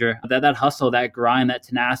Zenledger. That hustle, that grind, that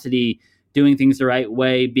tenacity, doing things the right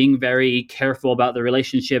way, being very careful about the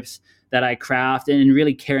relationships that I craft, and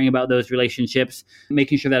really caring about those relationships,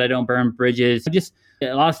 making sure that I don't burn bridges. Just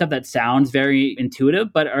a lot of stuff that sounds very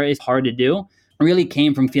intuitive, but is hard to do. Really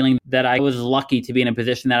came from feeling that I was lucky to be in a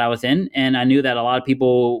position that I was in. And I knew that a lot of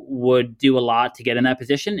people would do a lot to get in that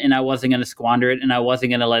position, and I wasn't going to squander it, and I wasn't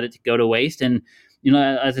going to let it go to waste. And,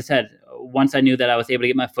 as I said, once I knew that I was able to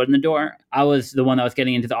get my foot in the door, I was the one that was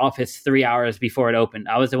getting into the office 3 hours before it opened.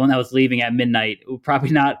 I was the one that was leaving at midnight. Probably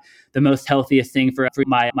not the most healthiest thing for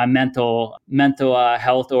my mental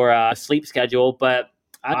health or sleep schedule, but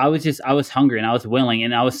I was hungry and I was willing,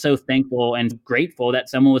 and I was so thankful and grateful that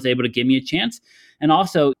someone was able to give me a chance. And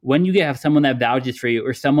also, when you have someone that vouches for you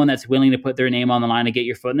or someone that's willing to put their name on the line to get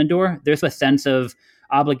your foot in the door, there's a sense of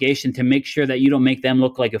obligation to make sure that you don't make them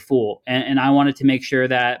look like a fool. And I wanted to make sure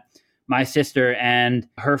that my sister and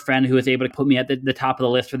her friend, who was able to put me at the top of the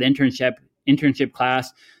list for the internship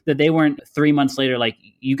class, that they weren't 3 months later like,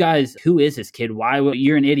 you guys, who is this kid?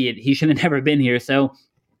 You're an idiot. He should have never been here. So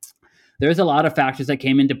there's a lot of factors that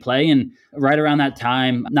came into play. And right around that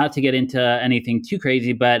time, not to get into anything too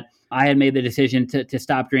crazy, but I had made the decision to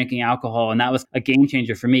stop drinking alcohol. And that was a game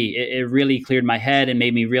changer for me. It really cleared my head and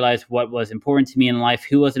made me realize what was important to me in life,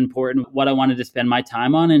 who was important, what I wanted to spend my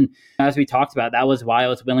time on. And as we talked about, that was why I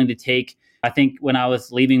was willing to take, I think when I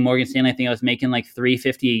was leaving Morgan Stanley, I think I was making like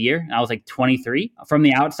 $350 a year. And I was like 23. From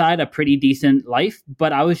the outside, a pretty decent life,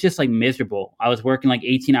 but I was just like miserable. I was working like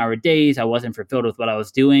 18-hour days. I wasn't fulfilled with what I was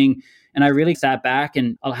doing. And I really sat back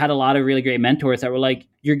and I had a lot of really great mentors that were like,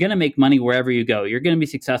 you're going to make money wherever you go. You're going to be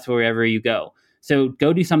successful wherever you go. So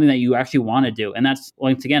go do something that you actually want to do. And that's,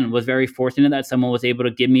 once again, was very fortunate that someone was able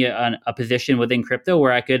to give me a position within crypto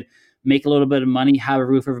where I could make a little bit of money, have a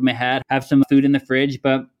roof over my head, have some food in the fridge.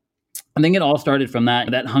 But I think it all started from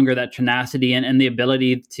that hunger, that tenacity, and the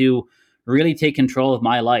ability to really take control of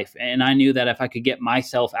my life. And I knew that if I could get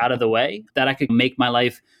myself out of the way, that I could make my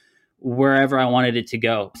life wherever I wanted it to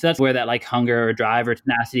go. So that's where that like hunger or drive or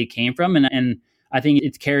tenacity came from. And I think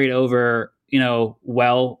it's carried over,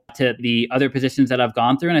 well to the other positions that I've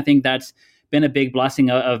gone through. And I think that's been a big blessing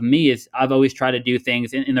of me is I've always tried to do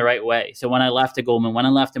things in the right way. So when I left to Goldman, when I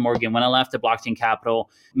left to Morgan, when I left to Blockchain Capital,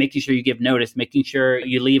 making sure you give notice, making sure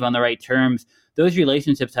you leave on the right terms, those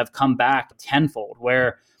relationships have come back tenfold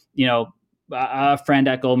where, a friend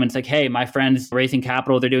at Goldman's like, hey, my friend's raising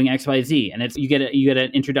capital, they're doing XYZ. And it's you get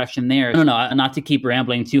an introduction there. I don't know, not to keep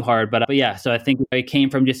rambling too hard, but yeah, so I think it came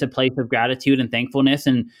from just a place of gratitude and thankfulness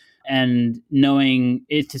and knowing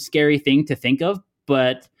it's a scary thing to think of.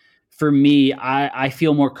 But for me, I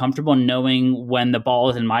feel more comfortable knowing when the ball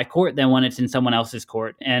is in my court than when it's in someone else's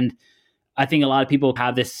court. And I think a lot of people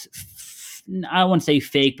have this, I don't want to say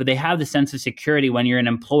fake, but they have the sense of security when you're an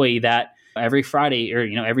employee that every Friday or,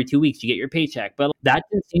 every 2 weeks you get your paycheck. But that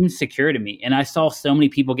didn't seem secure to me. And I saw so many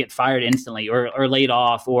people get fired instantly or laid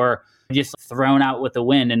off or just thrown out with the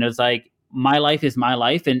wind. And it was like, my life is my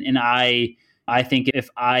life. And I think if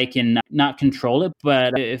I can not control it,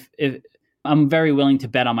 but if I'm very willing to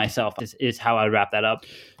bet on myself is how I would wrap that up.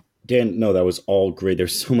 Dan, no, that was all great.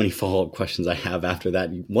 There's so many follow-up questions I have after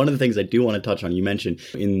that. One of the things I do want to touch on, you mentioned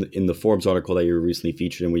in the Forbes article that you were recently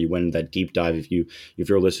featured in, where you went in that deep dive. If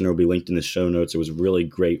you're a listener, it'll be linked in the show notes. It was a really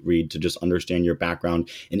great read to just understand your background.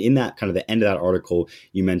 And in that kind of the end of that article,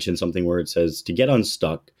 you mentioned something where it says to get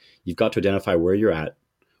unstuck, you've got to identify where you're at,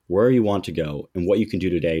 where you want to go, and what you can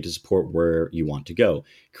do today to support where you want to go.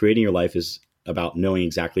 Creating your life is about knowing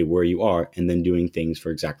exactly where you are and then doing things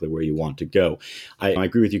for exactly where you want to go. I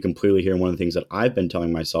agree with you completely here. And one of the things that I've been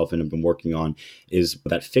telling myself and have been working on is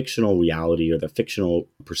that fictional reality or the fictional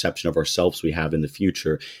perception of ourselves we have in the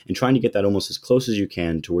future, and trying to get that almost as close as you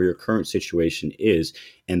can to where your current situation is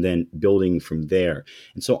and then building from there.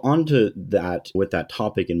 And so on to that, with that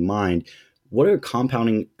topic in mind, what are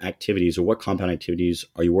compounding activities or what compound activities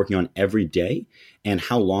are you working on every day? And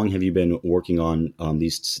how long have you been working on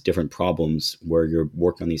these different problems where you're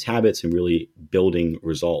working on these habits and really building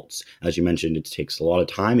results? As you mentioned, it takes a lot of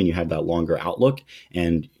time and you have that longer outlook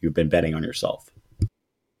and you've been betting on yourself.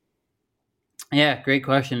 Yeah, great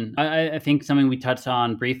question. I think something we touched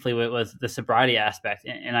on briefly was the sobriety aspect.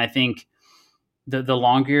 And I think the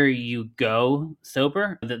longer you go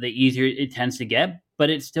sober, the easier it tends to get. But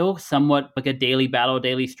it's still somewhat like a daily battle,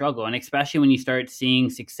 daily struggle. And especially when you start seeing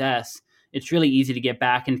success, it's really easy to get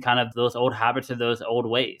back in kind of those old habits or those old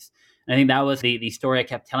ways. And I think that was the story I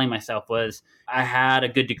kept telling myself was I had a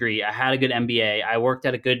good degree. I had a good MBA. I worked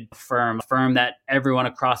at a good firm, that everyone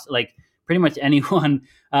across, like pretty much anyone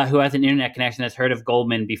who has an internet connection has heard of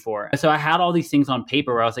Goldman before. So I had all these things on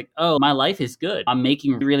paper where I was like, oh, my life is good. I'm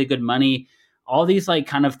making really good money. All these like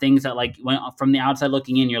kind of things that like when from the outside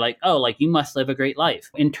looking in, you're like, oh, like you must live a great life.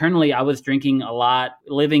 Internally, I was drinking a lot,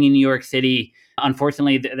 living in New York City.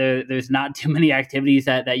 Unfortunately, there's not too many activities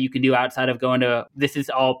that you can do outside of going to, this is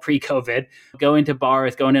all pre-COVID, going to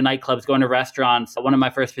bars, going to nightclubs, going to restaurants. One of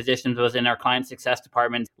my first positions was in our client success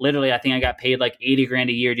department. Literally, I think I got paid like $80,000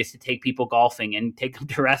 a year just to take people golfing and take them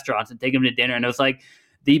to restaurants and take them to dinner. And it was like,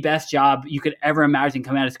 the best job you could ever imagine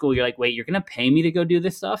coming out of school. You're like, wait, you're going to pay me to go do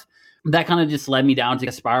this stuff? That kind of just led me down to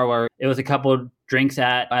a spiral where it was a couple drinks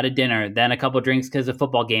at a dinner, then a couple drinks because the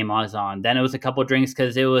football game was on, then it was a couple drinks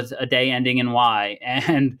because it was a day ending in Y,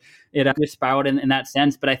 and it just spiraled in that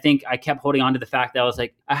sense. But I think I kept holding on to the fact that I was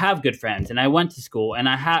like, I have good friends, and I went to school, and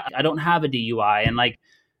I don't have a DUI, and like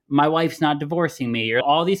my wife's not divorcing me, or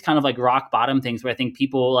all these kind of like rock bottom things where I think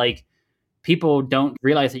people don't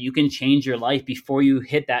realize that you can change your life before you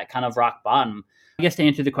hit that kind of rock bottom. I guess to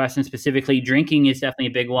answer the question specifically, drinking is definitely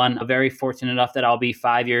a big one. I'm very fortunate enough that I'll be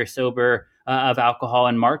 5 years sober of alcohol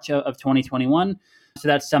in March of 2021. So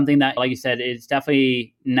that's something that, like you said, it's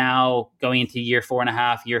definitely now going into year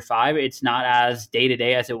 4.5, year 5. It's not as day to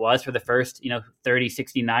day as it was for the first, 30,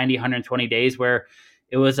 60, 90, 120 days where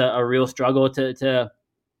it was a real struggle to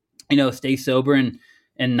stay sober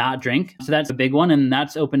and not drink. So that's a big one. And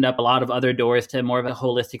that's opened up a lot of other doors to more of a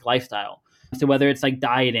holistic lifestyle. So whether it's like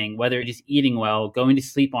dieting, whether it's just eating well, going to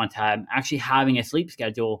sleep on time, actually having a sleep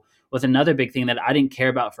schedule was another big thing that I didn't care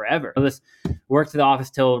about forever. I was work to the office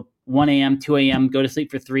till 1 a.m., 2 a.m., go to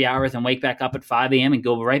sleep for 3 hours and wake back up at 5 a.m. and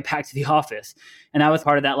go right back to the office. And that was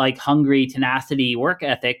part of that like hungry tenacity work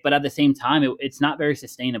ethic. But at the same time, it's not very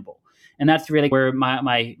sustainable. And that's really where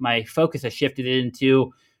my focus has shifted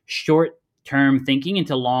into short-term thinking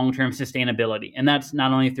into long-term sustainability. And that's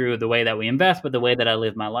not only through the way that we invest, but the way that I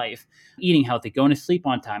live my life. Eating healthy, going to sleep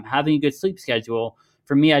on time, having a good sleep schedule.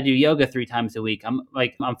 For me, I do yoga 3 times a week.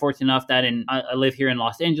 I'm fortunate enough that I live here in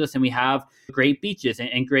Los Angeles, and we have great beaches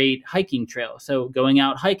and great hiking trails. So going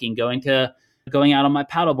out hiking, going out on my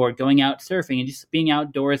paddleboard, going out surfing, and just being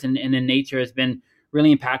outdoors and in nature has been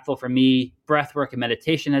really impactful for me. Breath work and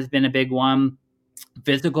meditation has been a big one.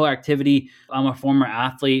 Physical activity. I'm a former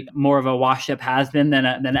athlete, more of a washed-up has-been than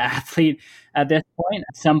an athlete at this point.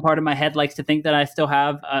 Some part of my head likes to think that I still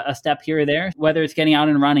have a step here or there, whether it's getting out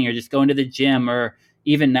and running or just going to the gym, or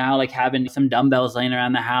even now like having some dumbbells laying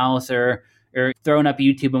around the house, or throwing up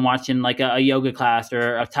YouTube and watching like a yoga class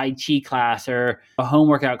or a Tai Chi class or a home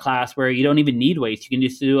workout class where you don't even need weights. You can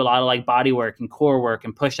just do a lot of like body work and core work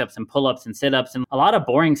and push-ups and pull-ups and sit-ups and a lot of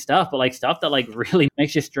boring stuff, but like stuff that like really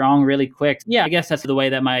makes you strong really quick. Yeah, I guess that's the way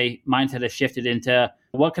that my mindset has shifted into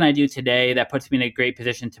what can I do today that puts me in a great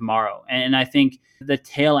position tomorrow. And I think the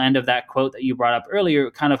tail end of that quote that you brought up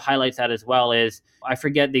earlier kind of highlights that as well. Is I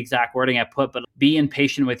forget the exact wording I put, but be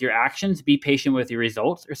impatient with your actions, be patient with your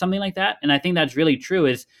results, or something like that. And I think that's really true.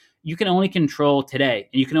 Is you can only control today,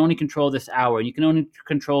 and you can only control this hour, and you can only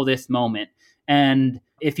control this moment. And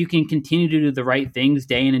if you can continue to do the right things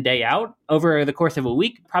day in and day out over the course of a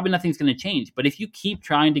week, probably nothing's going to change. But if you keep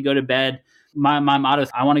trying to go to bed, my motto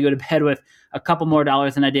is I want to go to bed with a couple more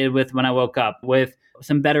dollars than I did with when I woke up, with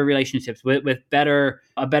some better relationships, with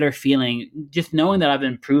a better feeling. Just knowing that I've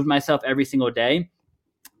improved myself every single day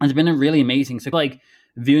has been really amazing. So like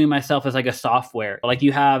viewing myself as like a software, like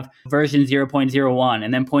you have version 0.01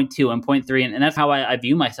 and then 0.2 and 0.3. And that's how I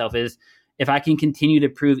view myself, is if I can continue to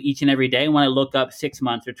prove each and every day, when I look up 6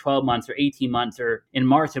 months or 12 months or 18 months, or in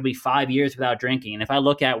March, it'll be 5 years without drinking. And if I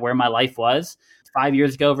look at where my life was 5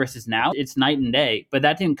 years ago versus now, it's night and day. But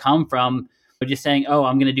that didn't come from just saying, oh,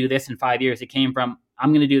 I'm going to do this in 5 years. It came from, I'm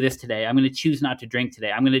going to do this today. I'm going to choose not to drink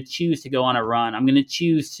today. I'm going to choose to go on a run. I'm going to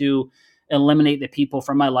choose to eliminate the people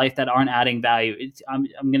from my life that aren't adding value. I'm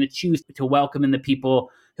going to choose to welcome in the people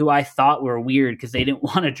who I thought were weird because they didn't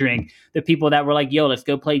want to drink. The people that were like, yo, let's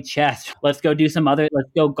go play chess. Let's go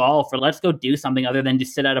golf, or let's go do something other than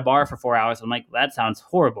just sit at a bar for 4 hours. I'm like, that sounds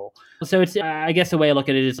horrible. So it's, I guess the way I look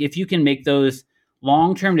at it is, if you can make those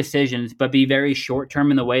long-term decisions, but be very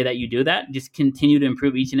short-term in the way that you do that, just continue to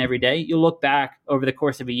improve each and every day, you'll look back over the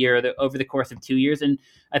course of a year, or over the course of 2 years, and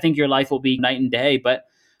I think your life will be night and day. But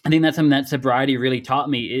I think that's something that sobriety really taught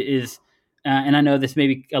me is, and I know this may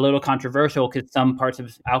be a little controversial because some parts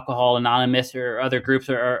of Alcohol Anonymous or other groups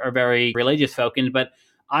are very religious focused, but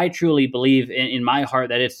I truly believe in my heart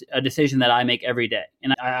that it's a decision that I make every day.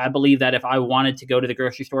 And I believe that if I wanted to go to the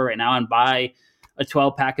grocery store right now and buy a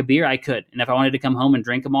 12-pack of beer, I could. And if I wanted to come home and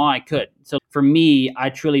drink them all, I could. So for me, I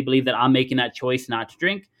truly believe that I'm making that choice not to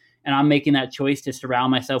drink. And I'm making that choice to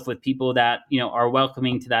surround myself with people that, are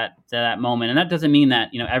welcoming to that moment. And that doesn't mean that,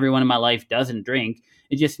 everyone in my life doesn't drink.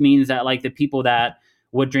 It just means that like the people that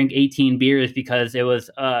would drink 18 beers because it was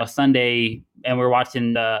a Sunday and we're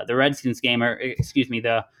watching the Redskins game, or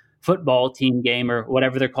the football team game, or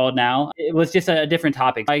whatever they're called now. It was just a different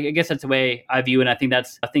topic. I guess that's the way I view it. And I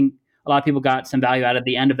think a lot of people got some value out of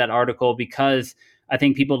the end of that article, because I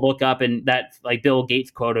think people look up, and that like Bill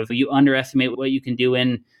Gates quote of, you underestimate what you can do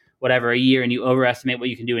in whatever a year and you overestimate what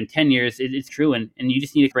you can do in 10 years. It's true. And you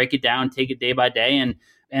just need to break it down, take it day by day.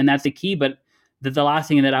 And that's the key. But the last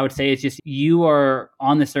thing that I would say is just you are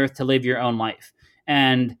on this earth to live your own life.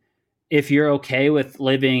 And if you're okay with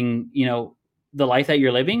living, the life that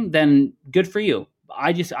you're living, then good for you.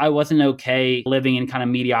 I wasn't okay living in kind of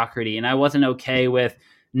mediocrity, and I wasn't okay with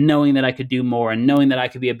knowing that I could do more and knowing that I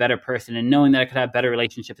could be a better person and knowing that I could have better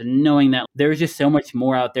relationships and knowing that there's just so much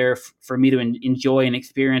more out there for me to enjoy and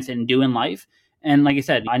experience and do in life. And like I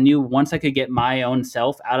said, I knew once I could get my own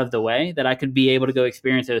self out of the way that I could be able to go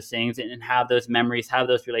experience those things and have those memories, have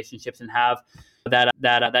those relationships, and have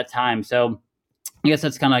that time. So I guess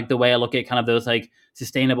that's kind of like the way I look at kind of those like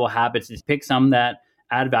sustainable habits, is pick some that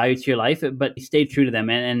add value to your life, but stay true to them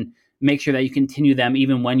and make sure that you continue them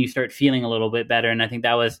even when you start feeling a little bit better. And I think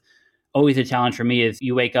that was always a challenge for me, is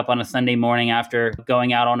you wake up on a Sunday morning after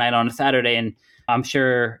going out all night on a Saturday, and I'm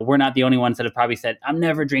sure we're not the only ones that have probably said, I'm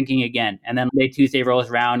never drinking again. And then Monday, Tuesday rolls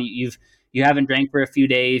around, you haven't drank for a few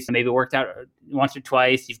days, maybe worked out once or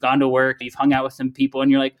twice, you've gone to work, you've hung out with some people,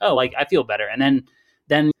 and you're like, oh, like I feel better. And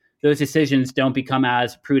then those decisions don't become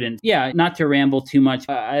as prudent. Yeah, not to ramble too much.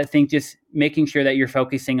 I think just making sure that you're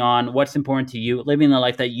focusing on what's important to you, living the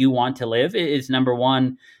life that you want to live is number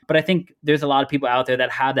one. But I think there's a lot of people out there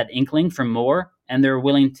that have that inkling for more, and they're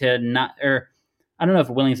willing to not, or I don't know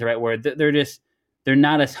if willing is the right word. They're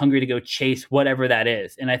not as hungry to go chase whatever that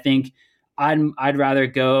is. And I think I'd rather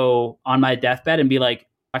go on my deathbed and be like,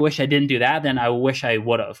 I wish I didn't do that than I wish I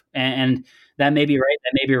would have. And that may be right,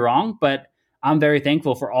 that may be wrong, but I'm very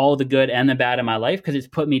thankful for all the good and the bad in my life, because it's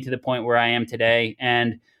put me to the point where I am today.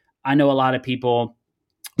 And I know a lot of people,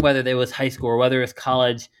 whether it was high school or whether it's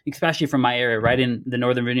college, especially from my area, right in the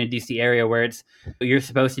Northern Virginia, DC area, where you're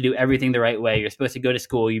supposed to do everything the right way. You're supposed to go to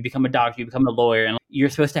school, you become a doctor, you become a lawyer, and you're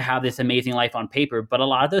supposed to have this amazing life on paper. But a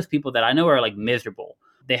lot of those people that I know are like miserable.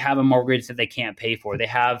 They have a mortgage that they can't pay for. They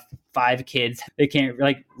have 5 kids they can't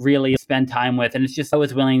like really spend time with. And it's just, I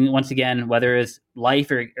was willing, once again, whether it's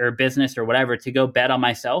life or business or whatever, to go bet on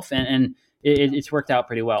myself. And it's worked out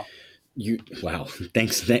pretty well. Wow.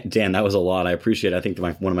 Thanks, Dan. That was a lot. I appreciate it. I think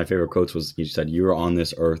one of my favorite quotes was, you said, you're on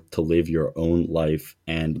this earth to live your own life.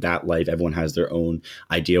 And that life, everyone has their own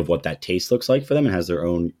idea of what that taste looks like for them and has their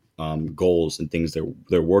own goals and things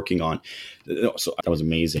they're working on. So that was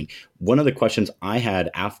amazing. One of the questions I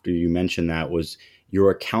had after you mentioned that was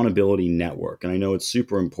your accountability network. And I know it's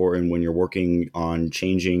super important when you're working on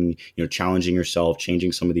changing, challenging yourself,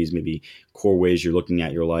 changing some of these maybe core ways you're looking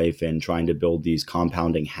at your life and trying to build these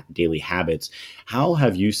compounding daily habits. How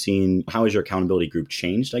has your accountability group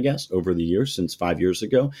changed, I guess, over the years since 5 years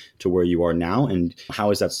ago to where you are now? And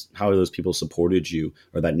how have those people supported you,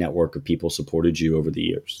 or that network of people supported you over the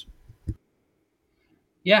years?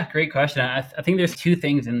 Yeah, great question. I think there's 2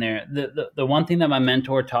 things in there. The one thing that my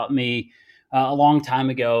mentor taught me a long time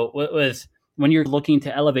ago was, when you're looking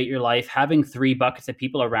to elevate your life, having 3 buckets of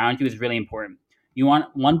people around you is really important. You want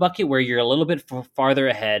one bucket where you're a little bit farther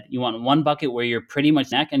ahead. You want one bucket where you're pretty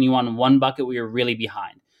much neck, and you want one bucket where you're really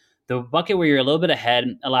behind. The bucket where you're a little bit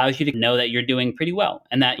ahead allows you to know that you're doing pretty well,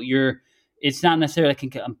 and that it's not necessarily like a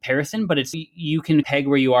comparison, but you can peg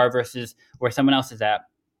where you are versus where someone else is at.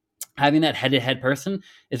 Having that head-to-head person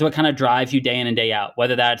is what kind of drives you day in and day out,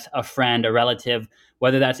 whether that's a friend, a relative,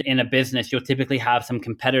 whether that's in a business. You'll typically have some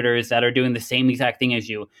competitors that are doing the same exact thing as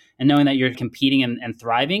you, and knowing that you're competing and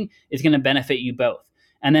thriving is going to benefit you both.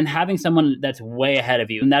 And then having someone that's way ahead of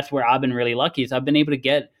you. And that's where I've been really lucky, is I've been able to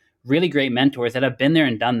get really great mentors that have been there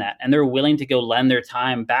and done that. And they're willing to go lend their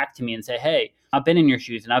time back to me and say, hey, I've been in your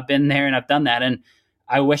shoes and I've been there and I've done that. And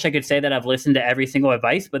I wish I could say that I've listened to every single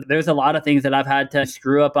advice, but there's a lot of things that I've had to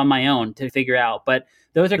screw up on my own to figure out. But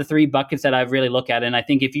those are the 3 buckets that I really look at. And I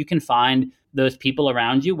think if you can find those people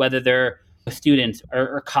around you, whether they're students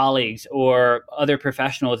or colleagues or other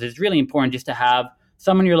professionals, it's really important just to have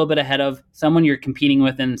someone you're a little bit ahead of, someone you're competing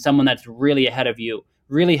with, and someone that's really ahead of you.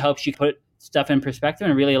 Really helps you put stuff in perspective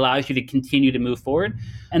and really allows you to continue to move forward.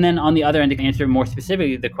 And then on the other end, to answer more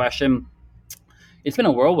specifically the question, it's been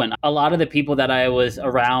a whirlwind. A lot of the people that I was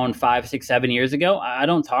around 5, 6, 7 years ago, I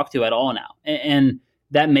don't talk to at all now. And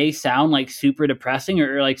that may sound like super depressing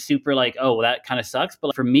or like super like, oh, well, that kind of sucks.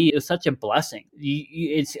 But for me, it was such a blessing.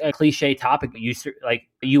 It's a cliche topic.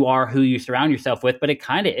 You are who you surround yourself with, but it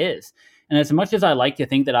kind of is. And as much as I like to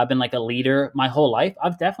think that I've been like a leader my whole life,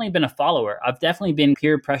 I've definitely been a follower. I've definitely been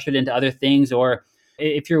peer pressured into other things. Or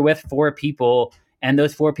if you're with 4 people, and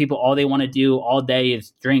those 4 people, all they want to do all day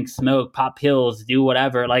is drink, smoke, pop pills, do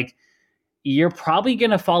whatever, like, you're probably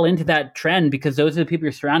going to fall into that trend, because those are the people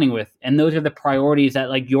you're surrounding with. And those are the priorities that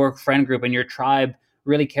like your friend group and your tribe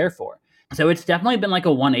really care for. So it's definitely been like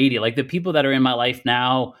a 180. Like, the people that are in my life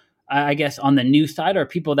now, I guess on the new side, are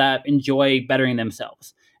people that enjoy bettering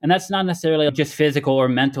themselves. And that's not necessarily just physical or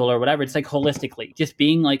mental or whatever. It's like holistically, just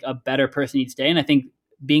being like a better person each day. And I think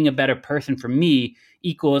being a better person for me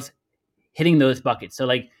equals hitting those buckets. So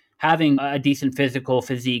like having a decent physical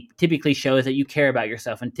physique typically shows that you care about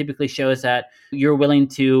yourself and typically shows that you're willing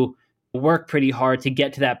to work pretty hard to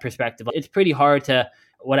get to that perspective. It's pretty hard to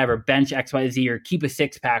whatever, bench XYZ or keep a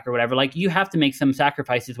six pack or whatever. Like you have to make some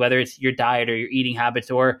sacrifices, whether it's your diet or your eating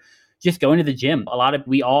habits or just going to the gym.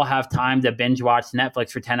 We all have time to binge watch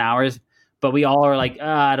Netflix for 10 hours, but we all are like,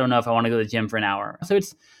 I don't know if I want to go to the gym for an hour. So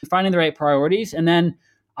it's finding the right priorities. And then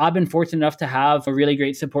I've been fortunate enough to have a really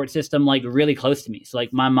great support system, like really close to me. So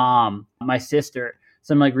like my mom, my sister,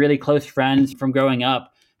 some like really close friends from growing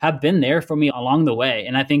up have been there for me along the way.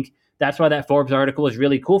 And I think that's why that Forbes article is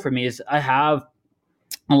really cool for me is I have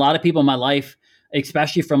a lot of people in my life,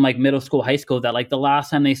 especially from like middle school, high school, that like the last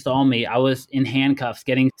time they saw me, I was in handcuffs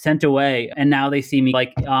getting sent away. And now they see me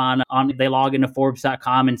like they log into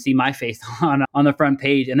Forbes.com and see my face on the front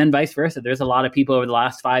page. And then vice versa. There's a lot of people over the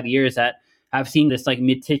last 5 years that have seen this like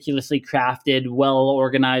meticulously crafted,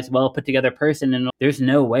 well-organized, well-put-together person. And there's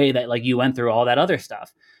no way that like you went through all that other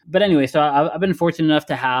stuff. But anyway, so I've been fortunate enough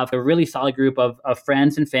to have a really solid group of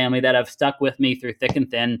friends and family that have stuck with me through thick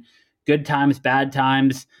and thin, good times, bad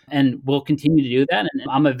times, and will continue to do that. And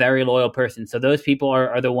I'm a very loyal person. So those people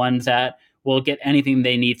are the ones that will get anything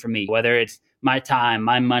they need from me, whether it's my time,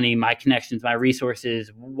 my money, my connections, my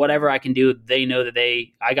resources, whatever I can do, they know that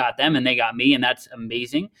I got them and they got me. And that's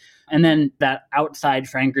amazing. And then that outside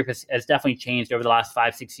friend group has definitely changed over the last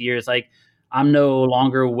 5-6 years. Like I'm no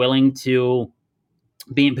longer willing to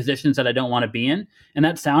be in positions that I don't want to be in. And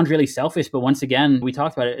that sounds really selfish, but once again, we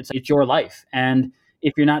talked about it. It's your life. And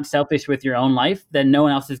if you're not selfish with your own life, then no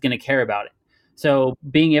one else is going to care about it. So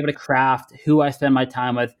being able to craft who I spend my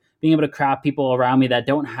time with, being able to craft people around me that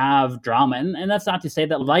don't have drama. And that's not to say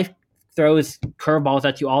that life throws curveballs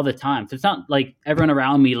at you all the time. So it's not like everyone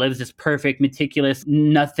around me lives this perfect, meticulous,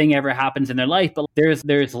 nothing ever happens in their life. But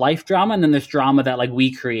there's life drama and then there's drama that like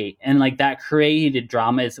we create. And like that created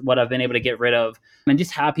drama is what I've been able to get rid of. And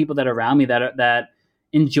just have people that are around me that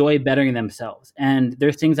enjoy bettering themselves. And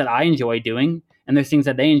there's things that I enjoy doing and there's things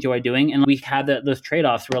that they enjoy doing. And we have those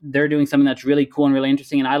trade-offs where they're doing something that's really cool and really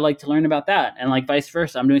interesting. And I like to learn about that. And like vice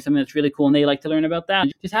versa, I'm doing something that's really cool and they like to learn about that.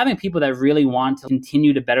 And just having people that really want to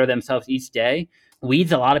continue to better themselves each day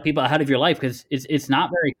weeds a lot of people out of your life because it's not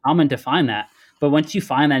very common to find that. But once you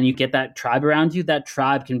find that and you get that tribe around you, that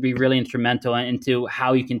tribe can be really instrumental into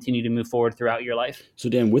how you continue to move forward throughout your life. So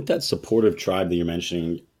Dan, with that supportive tribe that you're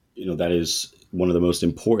mentioning, that is one of the most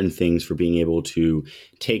important things for being able to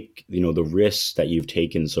take, the risks that you've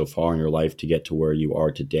taken so far in your life to get to where you are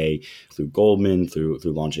today through Goldman, through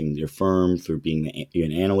launching your firm, through being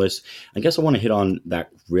an analyst. I guess I want to hit on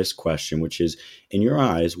that risk question, which is, in your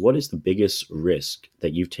eyes, what is the biggest risk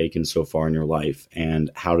that you've taken so far in your life and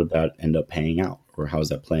how did that end up paying out, or how is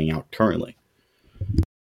that playing out currently?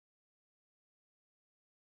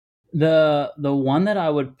 The one that I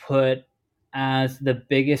would put as the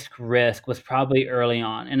biggest risk was probably early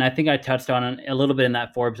on. And I think I touched on it a little bit in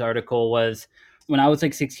that Forbes article was when I was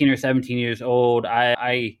like 16 or 17 years old,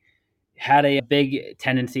 I had a big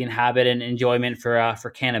tendency and habit and enjoyment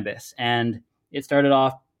for cannabis. And it started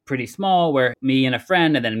off pretty small where me and a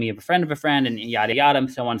friend, and then me and a friend of a friend, and yada, yada,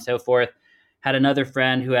 so on and so forth. Had another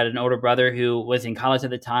friend who had an older brother who was in college at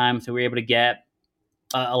the time. So we were able to get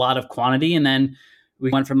a lot of quantity. And then we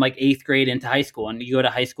went from like 8th grade into high school, and you go to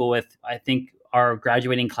high school with, I think our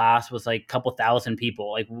graduating class was like a couple thousand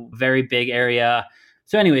people, like very big area.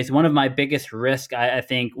 So anyways, one of my biggest risks, I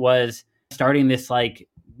think, was starting this like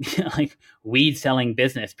weed selling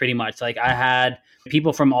business pretty much. Like I had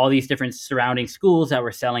people from all these different surrounding schools that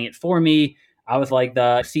were selling it for me. I was like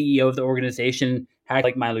the CEO of the organization, had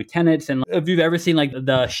like my lieutenants. And if you've ever seen like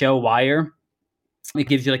the show Wire, it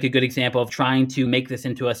gives you like a good example of trying to make this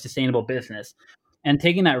into a sustainable business. And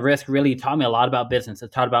taking that risk really taught me a lot about business.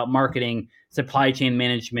 It taught about marketing, supply chain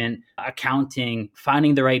management, accounting,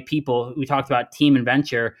 finding the right people. We talked about team and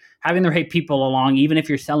venture. Having the right people along, even if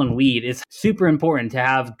you're selling weed, is super important to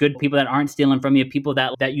have good people that aren't stealing from you, people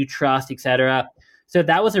that you trust, etc. So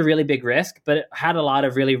that was a really big risk, but it had a lot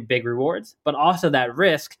of really big rewards. But also that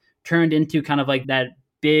risk turned into kind of like that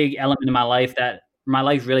big element in my life that my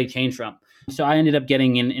life really changed from. So I ended up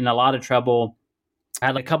getting in a lot of trouble. I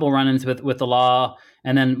had like a couple run-ins with the law.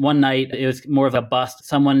 And then one night it was more of a bust.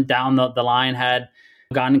 Someone down the line had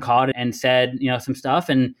gotten caught and said, some stuff.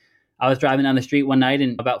 And I was driving down the street one night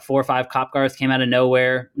and about 4 or 5 cop cars came out of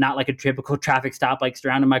nowhere, not like a typical traffic stop, like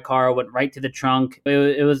surrounded my car, went right to the trunk.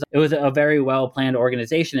 It was a very well-planned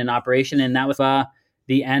organization and operation. And that was the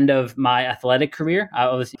the end of my athletic career. I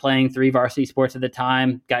was playing 3 varsity sports at the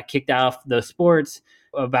time, got kicked out of those sports.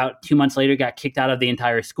 About 2 months later, got kicked out of the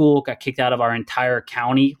entire school, got kicked out of our entire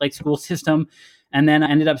county school system. And then I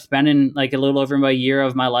ended up spending a little over a year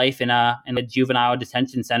of my life in a juvenile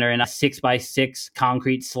detention center in a 6x6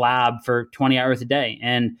 concrete slab for 20 hours a day.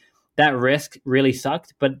 And that risk really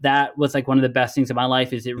sucked. But that was one of the best things of my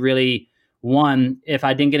life is it really, one, if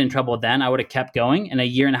I didn't get in trouble then, I would have kept going. And a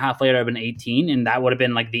year and a half later, I've been 18 and that would have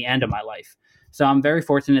been the end of my life. So I'm very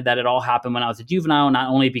fortunate that it all happened when I was a juvenile, not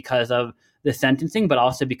only because of the sentencing, but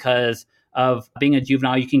also because of being a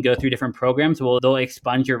juvenile. You can go through different programs. Well, they'll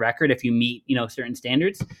expunge your record if you meet, certain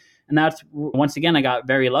standards. And that's, once again, I got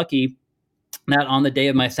very lucky that on the day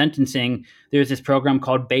of my sentencing, there's this program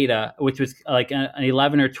called Beta, which was an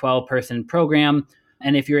 11 or 12 person program.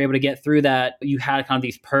 And if you're able to get through that, you had kind of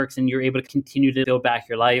these perks and you're able to continue to build back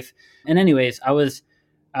your life. And anyways, I was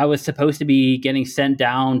supposed to be getting sent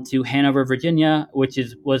down to Hanover, Virginia, which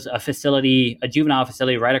was a juvenile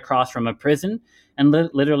facility right across from a prison. And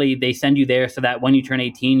literally they send you there so that when you turn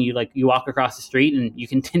 18, you walk across the street and you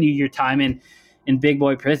continue your time in big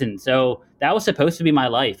boy prison. So that was supposed to be my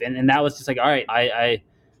life. And that was just all right,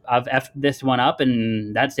 I've effed this one up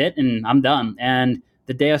and that's it. And I'm done. And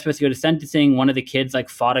the day I was supposed to go to sentencing, one of the kids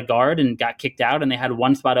fought a guard and got kicked out and they had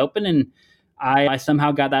one spot open. And I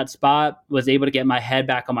somehow got that spot, was able to get my head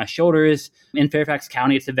back on my shoulders. In Fairfax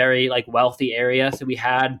County, it's a very wealthy area. So we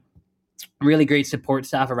had really great support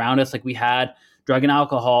staff around us. We had drug and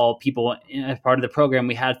alcohol people as part of the program.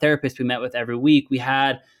 We had therapists we met with every week. We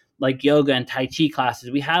had yoga and Tai Chi classes.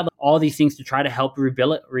 We had all these things to try to help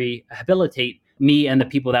rehabilitate me and the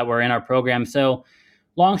people that were in our program. So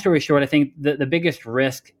long story short, I think the biggest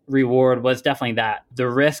risk reward was definitely that. The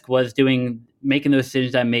risk was making those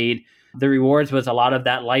decisions I made. The rewards was a lot of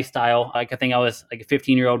that lifestyle. I think I was a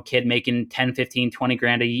 15-year-old kid making 10, 15, 20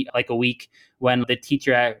 grand a week when the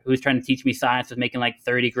teacher who was trying to teach me science was making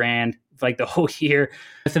 30 grand for the whole year.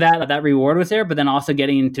 So that reward was there, but then also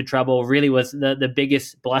getting into trouble really was the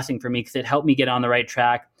biggest blessing for me because it helped me get on the right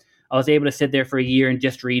track. I was able to sit there for a year and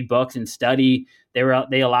just read books and study. They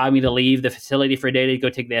allowed me to leave the facility for a day to go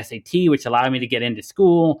take the SAT, which allowed me to get into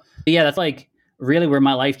school. But yeah, that's really where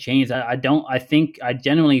my life changed. I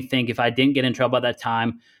genuinely think if I didn't get in trouble at that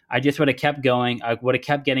time, I just would have kept going. I would have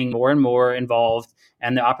kept getting more and more involved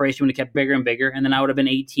and the operation would have kept bigger and bigger. And then I would have been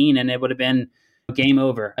 18 and it would have been game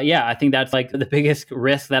over. Yeah, I think that's the biggest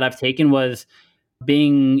risk that I've taken was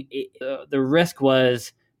the risk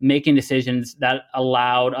was making decisions that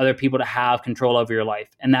allowed other people to have control over your life.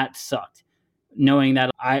 And that sucked. Knowing that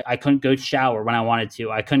I couldn't go shower when I wanted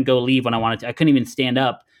to. I couldn't go leave when I wanted to. I couldn't even stand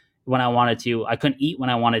up when I wanted to. I couldn't eat when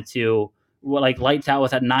I wanted to. Lights out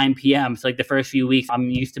was at 9 p.m. So the first few weeks, I'm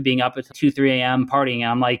used to being up at 2, 3 a.m. partying.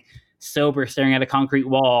 And I'm sober, staring at a concrete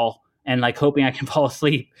wall and hoping I can fall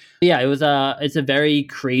asleep. Yeah, it's a very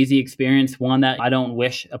crazy experience. One that I don't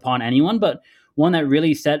wish upon anyone, but one that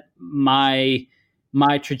really set my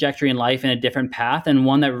trajectory in life in a different path, and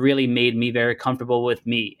one that really made me very comfortable with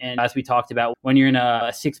me. And as we talked about, when you're in a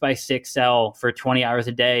 6x6 cell for 20 hours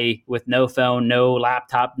a day with no phone, no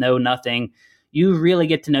laptop, no nothing, you really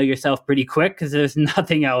get to know yourself pretty quick because there's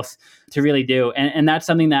nothing else to really do. And that's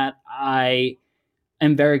something that I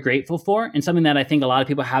am very grateful for, and something that I think a lot of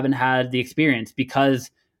people haven't had the experience, because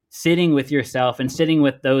sitting with yourself and sitting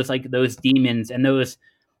with those demons and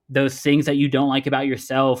those things that you don't like about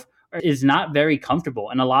yourself is not very comfortable.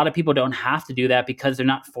 And a lot of people don't have to do that because they're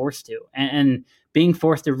not forced to. And being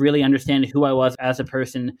forced to really understand who I was as a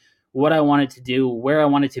person, what I wanted to do, where I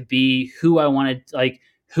wanted to be, who I wanted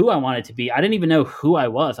to be. I didn't even know who I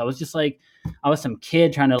was. I was just I was some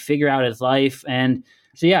kid trying to figure out his life. And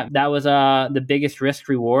so, yeah, that was the biggest risk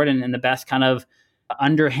reward and the best kind of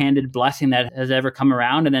underhanded blessing that has ever come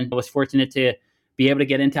around. And then I was fortunate to be able to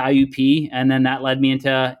get into IUP. And then that led me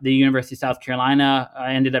into the University of South Carolina.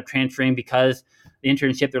 I ended up transferring because the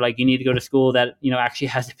internship, they're you need to go to school that, actually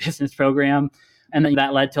has a business program. And then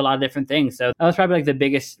that led to a lot of different things. So that was probably the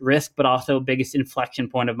biggest risk, but also biggest inflection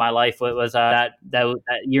point of my life. It was that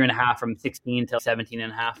year and a half from 16 to 17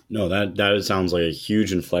 and a half. No, that sounds like a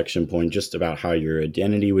huge inflection point, just about how your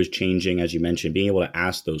identity was changing. As you mentioned, being able to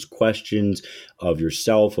ask those questions of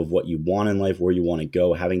yourself, of what you want in life, where you want to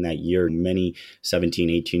go, having that year. Many 17,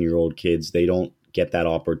 18-year-old kids, they don't get that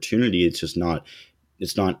opportunity.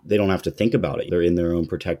 They don't have to think about it. They're in their own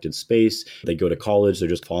protected space. They go to college, they're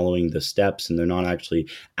just following the steps, and they're not actually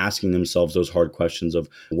asking themselves those hard questions of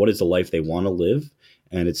what is the life they want to live.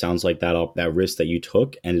 And it sounds like that risk that you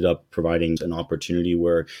took ended up providing an opportunity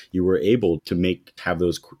where you were able to make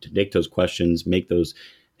those questions,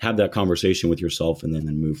 have that conversation with yourself, and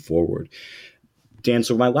then move forward. Dan,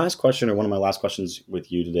 so my last question, or one of my last questions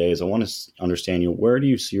with you today, is I want to understand where do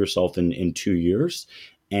you see yourself in 2 years,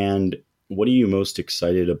 and what are you most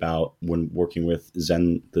excited about when working with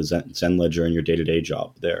Zen Ledger and your day-to-day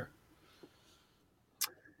job there?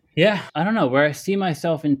 Yeah, I don't know. Where I see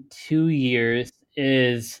myself in 2 years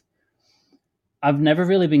is I've never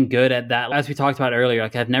really been good at that. As we talked about earlier,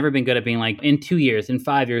 like I've never been good at being like in 2 years, in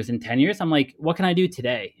 5 years, in 10 years, I'm like, what can I do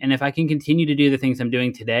today? And if I can continue to do the things I'm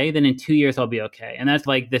doing today, then in 2 years, I'll be okay. And that's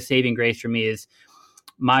like the saving grace for me is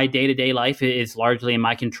my day-to-day life is largely in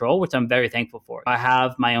my control, which I'm very thankful for. I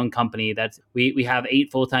have my own company we have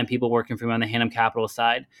 8 full-time people working for me on the Hannam Capital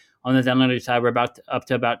side. On the Zenledger side, we're up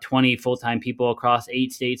to about 20 full-time people across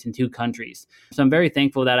 8 states and 2 countries. So I'm very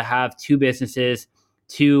thankful that I have 2 businesses,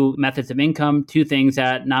 2 methods of income, 2 things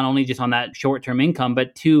that not only just on that short-term income,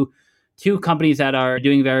 but two companies that are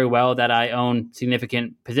doing very well that I own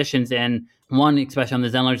significant positions in. One, especially on the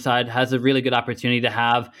Zenledger side, has a really good opportunity to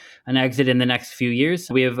have an exit in the next few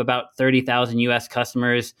years. We have about 30,000 US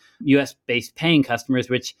customers, US-based paying customers,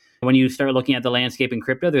 which when you start looking at the landscape in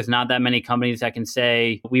crypto, there's not that many companies that can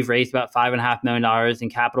say we've raised about $5.5 million in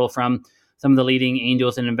capital from some of the leading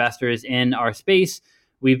angels and investors in our space.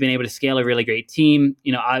 We've been able to scale a really great team.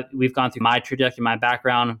 We've gone through my trajectory, my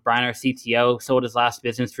background. Brian, our CTO, sold his last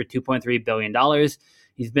business for $2.3 billion.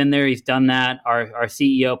 He's been there. He's done that. Our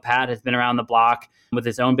CEO, Pat, has been around the block with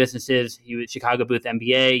his own businesses. He was Chicago Booth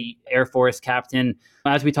MBA, Air Force captain.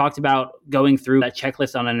 As we talked about going through that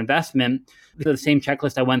checklist on an investment, the same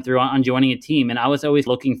checklist I went through on joining a team. And I was always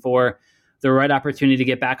looking for the right opportunity to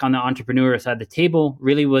get back on the entrepreneur side of the table,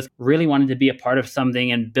 really wanted to be a part of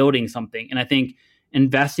something and building something. And I think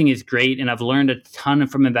investing is great, and I've learned a ton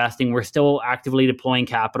from investing. We're still actively deploying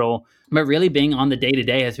capital, but really being on the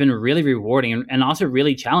day-to-day has been really rewarding and also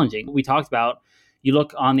really challenging. We talked about, you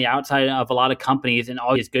look on the outside of a lot of companies and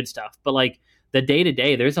all this good stuff, but like the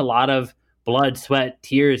day-to-day, there's a lot of blood, sweat,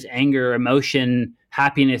 tears, anger, emotion,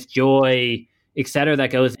 happiness, joy, etc. that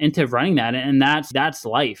goes into running that. And that's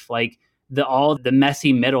life. Like all the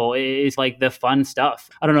messy middle is like the fun stuff.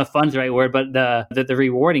 I don't know if fun's the right word, but the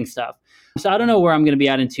rewarding stuff. So I don't know where I'm going to be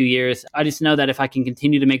at in 2 years. I just know that if I can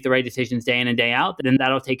continue to make the right decisions day in and day out, then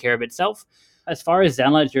that'll take care of itself. As far as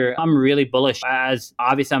Zenledger, I'm really bullish, as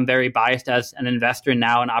obviously I'm very biased as an investor and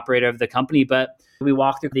now an operator of the company, but we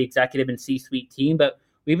walk through the executive and C-suite team, but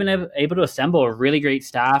we've been able to assemble a really great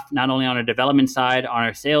staff, not only on our development side, on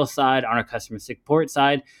our sales side, on our customer support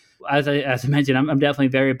side. As I mentioned, I'm definitely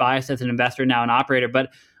very biased as an investor now, an operator,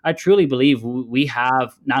 but I truly believe we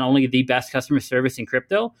have not only the best customer service in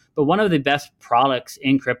crypto, but one of the best products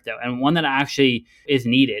in crypto, and one that actually is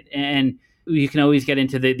needed. And you can always get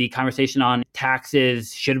into the conversation on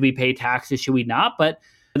taxes. Should we pay taxes? Should we not? But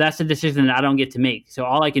that's a decision that I don't get to make. So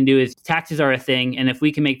all I can do is taxes are a thing. And if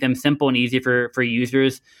we can make them simple and easy for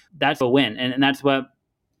users, that's a win. And that's what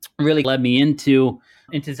really led me into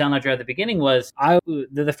Zenledger at the beginning was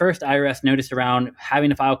the first IRS notice around having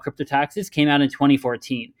to file crypto taxes came out in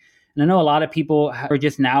 2014. And I know a lot of people are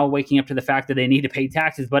just now waking up to the fact that they need to pay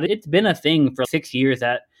taxes, but it's been a thing for 6 years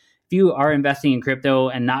that if you are investing in crypto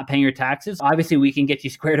and not paying your taxes, obviously we can get you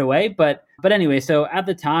squared away. But anyway, so at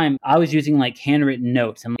the time I was using like handwritten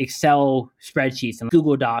notes and Excel spreadsheets and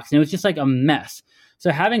Google Docs, and it was just like a mess. So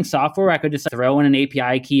having software, I could just throw in an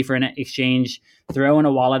API key for an exchange, throw in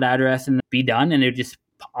a wallet address and be done. And it would just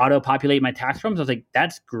auto-populate my tax forms. I was like,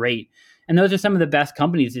 that's great. And those are some of the best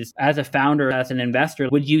companies. Is as a founder, as an investor,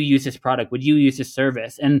 would you use this product? Would you use this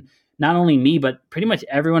service? And not only me, but pretty much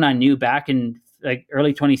everyone I knew back in like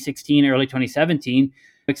early 2016, early 2017,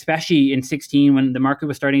 especially in 16 when the market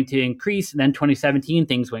was starting to increase. And then 2017,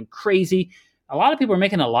 things went crazy. A lot of people were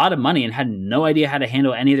making a lot of money and had no idea how to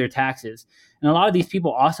handle any of their taxes. And a lot of these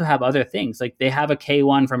people also have other things, like they have a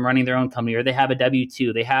K-1 from running their own company, or they have a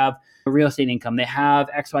W-2, they have a real estate income, they have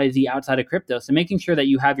XYZ outside of crypto. So making sure that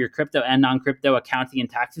you have your crypto and non-crypto accounting and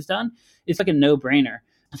taxes done is like a no-brainer.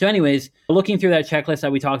 So anyways, looking through that checklist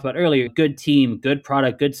that we talked about earlier, good team, good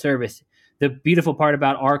product, good service. The beautiful part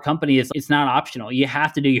about our company is it's not optional. You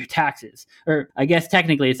have to do your taxes. Or I guess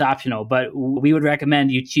technically it's optional, but we would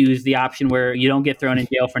recommend you choose the option where you don't get thrown in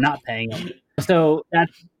jail for not paying them. So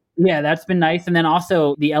that's been nice. And then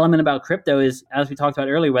also the element about crypto is, as we talked about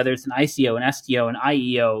earlier, whether it's an ICO, an STO, an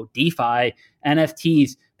IEO, DeFi,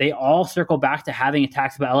 NFTs, they all circle back to having a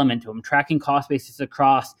taxable element to them, tracking cost basis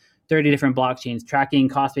across 30 different blockchains, tracking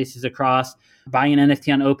cost basis across buying an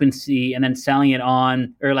NFT on OpenSea and then selling it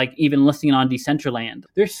on, or like even listing it on Decentraland.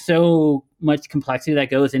 There's so much complexity that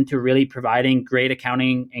goes into really providing great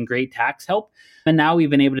accounting and great tax help. And now we've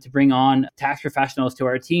been able to bring on tax professionals to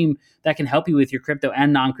our team that can help you with your crypto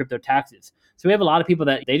and non-crypto taxes. So we have a lot of people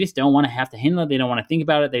that they just don't want to have to handle it. They don't want to think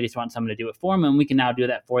about it. They just want someone to do it for them. And we can now do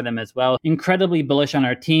that for them as well. Incredibly bullish on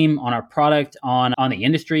our team, on our product, on the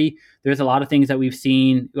industry. There's a lot of things that we've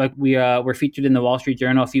seen. Like we were featured in the Wall Street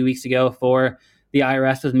Journal a few weeks ago for the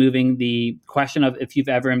IRS was moving the question of if you've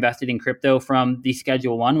ever invested in crypto from the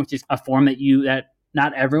Schedule 1, which is a form that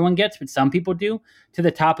not everyone gets, but some people do, to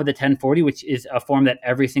the top of the 1040, which is a form that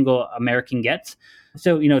every single American gets.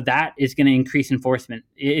 So, that is going to increase enforcement.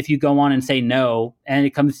 If you go on and say no, and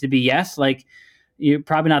it comes to be yes, like you're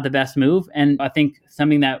probably not the best move. And I think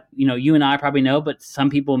something that, you and I probably know, but some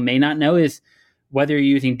people may not know is whether you're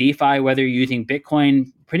using DeFi, whether you're using Bitcoin,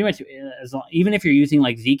 pretty much even if you're using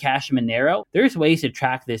like Zcash and Monero, there's ways to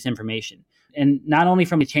track this information. And not only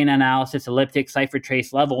from a chain analysis, elliptic,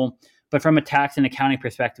 CipherTrace level, but from a tax and accounting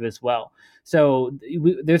perspective as well. So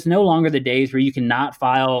there's no longer the days where you can not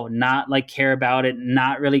file, not like care about it,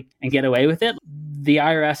 not really and get away with it. The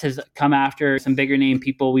IRS has come after some bigger name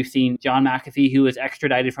people. We've seen John McAfee, who was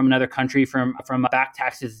extradited from another country from back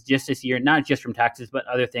taxes just this year, not just from taxes, but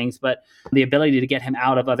other things. But the ability to get him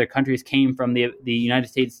out of other countries came from the United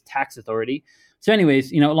States Tax Authority. So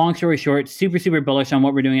anyways, long story short, super, super bullish on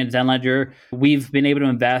what we're doing at ZenLedger. We've been able to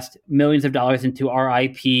invest millions of dollars into our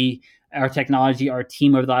IP, our technology, our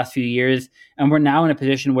team over the last few years. And we're now in a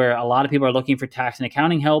position where a lot of people are looking for tax and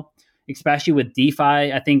accounting help, especially with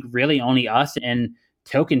DeFi. I think really only us and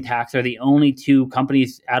Token Tax are the only two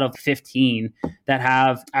companies out of 15 that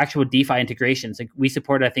have actual DeFi integrations. Like we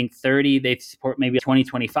support, I think 30, they support maybe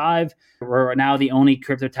 2025. We're now the only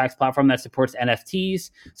crypto tax platform that supports NFTs.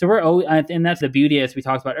 So and that's the beauty, as we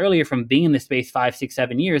talked about earlier, from being in the space 5, 6,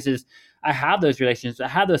 7 years, is I have those relationships, I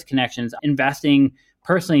have those connections, investing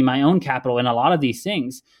personally my own capital in a lot of these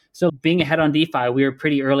things. So being ahead on DeFi, we were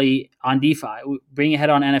pretty early on DeFi. Being ahead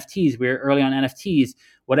on NFTs, we were early on NFTs.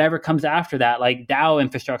 Whatever comes after that, like DAO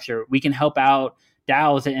infrastructure, we can help out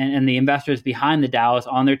DAOs and the investors behind the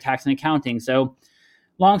DAOs on their tax and accounting. So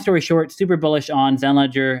long story short, super bullish on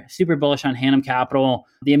ZenLedger, super bullish on Hanum Capital.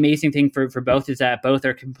 The amazing thing for both is that both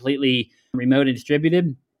are completely remote and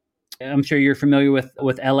distributed. I'm sure you're familiar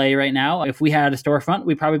with LA right now. If we had a storefront,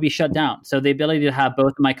 we'd probably be shut down. So the ability to have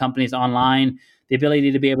both of my companies online, the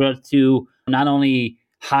ability to be able to not only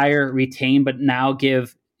hire, retain, but now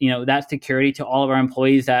give that security to all of our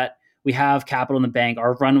employees that we have capital in the bank,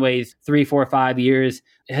 our runways 3, 4, 5 years,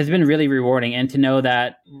 it has been really rewarding. And to know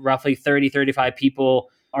that roughly 30, 35 people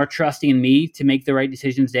are trusting in me to make the right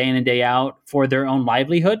decisions day in and day out for their own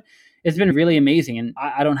livelihood, it's been really amazing. And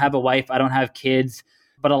I don't have a wife, I don't have kids,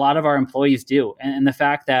 but a lot of our employees do. And the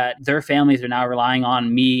fact that their families are now relying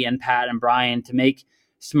on me and Pat and Brian to make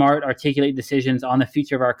smart, articulate decisions on the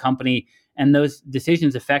future of our company, and those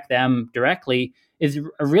decisions affect them directly, is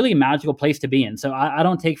a really magical place to be in. So I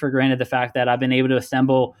don't take for granted the fact that I've been able to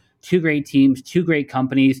assemble 2 great teams, 2 great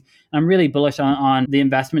companies. And I'm really bullish on the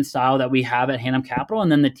investment style that we have at Hanum Capital,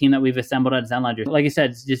 and then the team that we've assembled at ZenLedger. Like I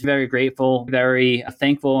said, just very grateful, very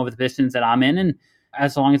thankful of the positions that I'm in. And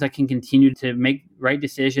as long as I can continue to make right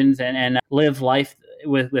decisions and live life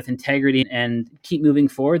with integrity and keep moving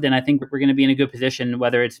forward, then I think we're going to be in a good position,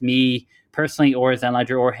 whether it's me personally or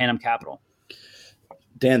ZenLedger or Hanum Capital.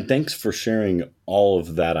 Dan, thanks for sharing all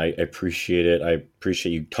of that. I appreciate it. I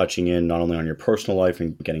appreciate you touching in not only on your personal life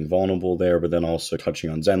and getting vulnerable there, but then also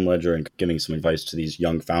touching on ZenLedger and giving some advice to these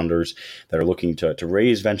young founders that are looking to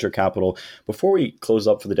raise venture capital. Before we close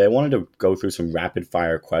up for the day, I wanted to go through some rapid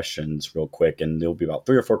fire questions real quick, and there'll be about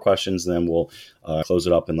 3 or 4 questions, and then we'll close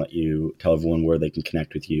it up and let you tell everyone where they can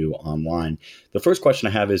connect with you online. The first question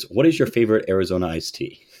I have is, what is your favorite Arizona iced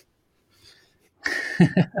tea?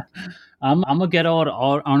 I'm a good old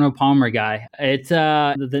Arnold Palmer guy. It's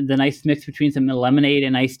the nice mix between some lemonade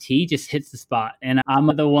and iced tea just hits the spot. And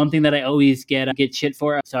I'm the one thing that I always get shit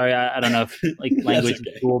for. Sorry, I don't know if like language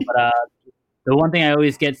is cool, but the one thing I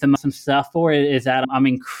always get some stuff for is that I'm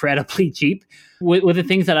incredibly cheap with the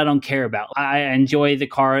things that I don't care about. I enjoy the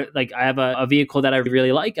car. Like I have a vehicle that I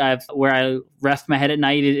really like. Where I rest my head at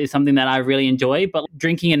night is something that I really enjoy. But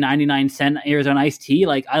drinking a 99-cent Arizona iced tea,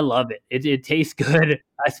 like I love it. It tastes good.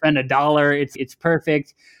 I spend $1. It's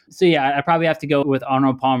perfect. So yeah, I probably have to go with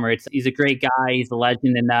Arnold Palmer. He's a great guy. He's a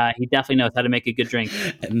legend, and he definitely knows how to make a good drink.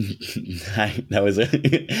 And that was a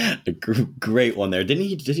great one there. Did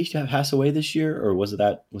he pass away this year, or was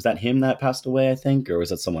that him that passed away? I think, or was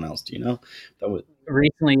that someone else? Do you know? That was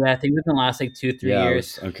recently. Yeah, I think within the last 2-3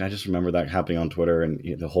 years. Okay, I just remember that happening on Twitter and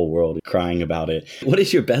the whole world crying about it. What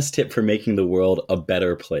is your best tip for making the world a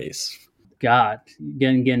better place? God,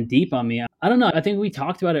 getting deep on me. I don't know. I think we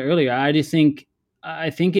talked about it earlier. I think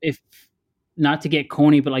if not to get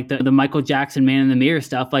corny, but like the Michael Jackson Man in the Mirror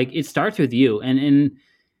stuff, like it starts with you. And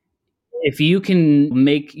if you can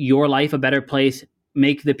make your life a better place,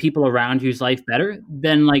 make the people around you's life better,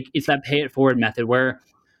 then like it's that pay it forward method where,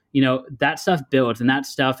 that stuff builds and that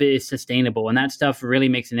stuff is sustainable and that stuff really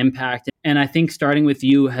makes an impact. And I think starting with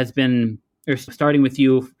you,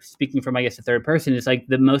 speaking from, I guess, the third person, is like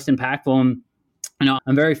the most impactful. And,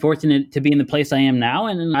 I'm very fortunate to be in the place I am now.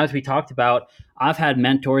 And as we talked about, I've had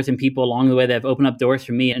mentors and people along the way that have opened up doors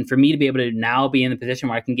for me. And for me to be able to now be in the position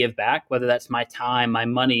where I can give back, whether that's my time, my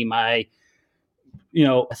money, my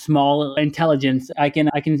small intelligence, I can,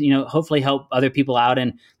 hopefully help other people out.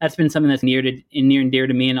 And that's been something that's near and dear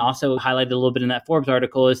to me. And also highlighted a little bit in that Forbes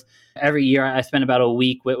article is every year I spend about a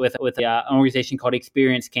week with an organization called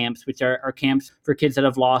Experience Camps, which are camps for kids that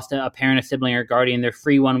have lost a parent, a sibling, or guardian. They're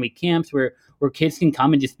free 1 week camps where kids can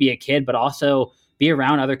come and just be a kid, but also be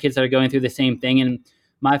around other kids that are going through the same thing. And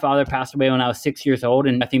my father passed away when I was 6 years old.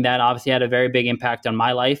 And I think that obviously had a very big impact on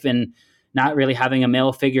my life, and not really having a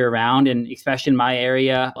male figure around. And especially in my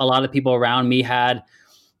area, a lot of people around me had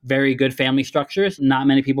very good family structures. Not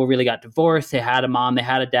many people really got divorced. They had a mom, they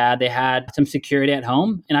had a dad, they had some security at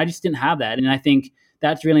home. And I just didn't have that. And I think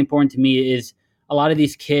that's really important to me is a lot of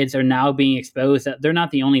these kids are now being exposed that they're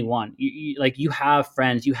not the only one. You have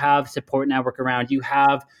friends, you have support network around, you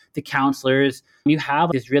have the counselors, you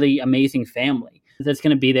have this really amazing family that's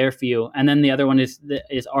going to be there for you. And then the other one is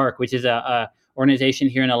ARC, which is a organization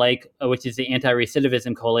here in LA, which is the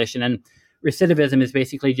Anti-Recidivism Coalition. And recidivism is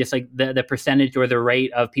basically just like the percentage or the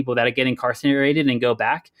rate of people that get incarcerated and go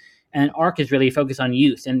back. And ARC is really focused on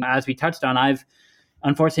youth. And as we touched on, I've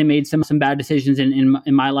unfortunately made some bad decisions in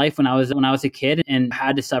my life when I was a kid and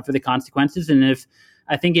had to suffer the consequences. And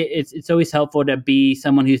I think it's always helpful to be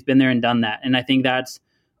someone who's been there and done that. And I think that's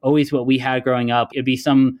always what we had growing up. It'd be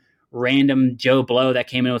some random Joe Blow that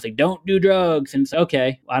came in and was like, don't do drugs. And it's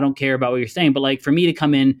okay, I don't care about what you're saying. But like for me to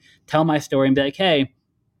come in, tell my story and be like, hey,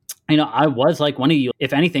 I was like one of you.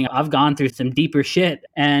 If anything, I've gone through some deeper shit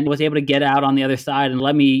and was able to get out on the other side, and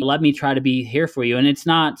let me try to be here for you. And it's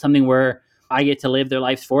not something where I get to live their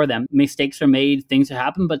lives for them. Mistakes are made, things have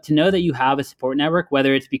happened, but to know that you have a support network,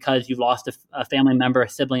 whether it's because you've lost a family member, a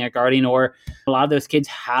sibling, a guardian, or a lot of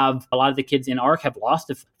the kids in ARC have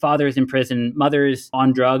lost fathers in prison, mothers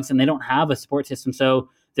on drugs, and they don't have a support system. So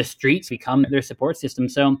the streets become their support system.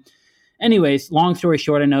 So anyways, long story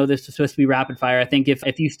short, I know this is supposed to be rapid fire. I think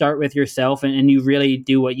if you start with yourself and you really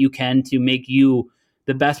do what you can to make you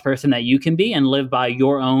the best person that you can be and live by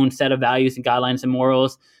your own set of values and guidelines and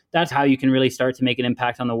morals, that's how you can really start to make an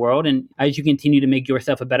impact on the world. And as you continue to make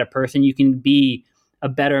yourself a better person, you can be a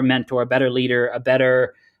better mentor, a better leader, a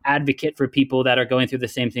better advocate for people that are going through the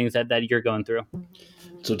same things that you're going through.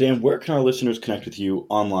 So Dan, where can our listeners connect with you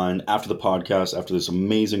online after the podcast, after this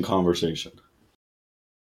amazing conversation?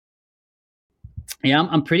 Yeah,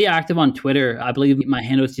 I'm pretty active on Twitter. I believe my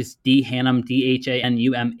handle is just DHanum,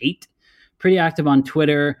 DHANUM8. Pretty active on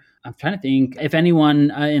Twitter. I'm trying to think if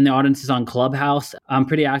anyone in the audience is on Clubhouse. I'm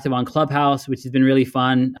pretty active on Clubhouse, which has been really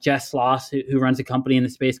fun. Jess Sloss, who runs a company in the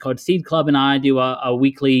space called Seed Club, and I do a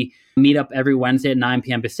weekly meetup every Wednesday at 9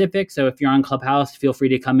 p.m. Pacific. So if you're on Clubhouse, feel free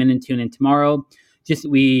to come in and tune in tomorrow.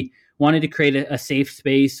 We wanted to create a safe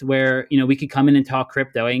space where, we could come in and talk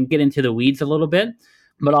crypto and get into the weeds a little bit,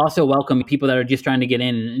 but also welcome people that are just trying to get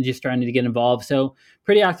in and just trying to get involved. So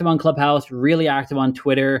pretty active on Clubhouse, really active on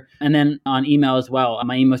Twitter, and then on email as well.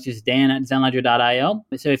 My email is just dan@zenledger.io.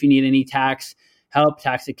 So if you need any tax help,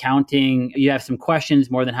 tax accounting, you have some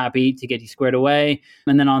questions, more than happy to get you squared away.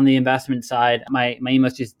 And then on the investment side, my email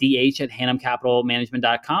is just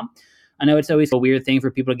dh@hanumcapitalmanagement.com. I know it's always a weird thing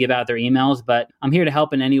for people to give out their emails, but I'm here to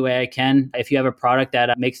help in any way I can. If you have a product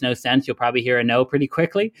that makes no sense, you'll probably hear a no pretty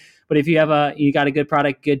quickly. But if you got a good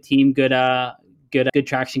product, good team, good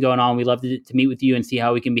traction going on, we'd love to meet with you and see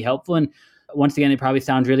how we can be helpful. And once again, it probably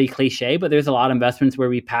sounds really cliche, but there's a lot of investments where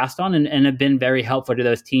we passed on and have been very helpful to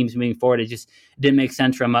those teams moving forward. It just didn't make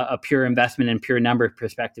sense from a pure investment and pure number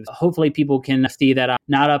perspective. Hopefully people can see that I'm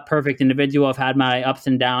not a perfect individual. I've had my ups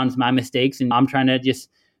and downs, my mistakes, and I'm trying to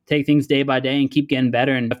just take things day by day and keep getting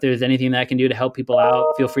better. And if there's anything that I can do to help people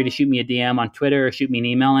out, feel free to shoot me a DM on Twitter or shoot me an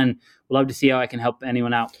email, and we'd love to see how I can help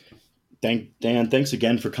anyone out. Dan, thanks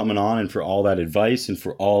again for coming on and for all that advice and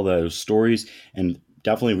for all those stories. And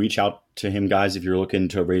definitely reach out to him, guys, if you're looking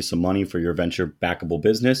to raise some money for your venture backable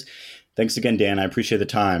business. Thanks again, Dan. I appreciate the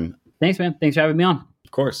time. Thanks, man. Thanks for having me on.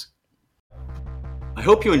 Of course. I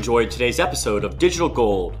hope you enjoyed today's episode of Digital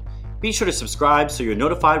Gold. Be sure to subscribe so you're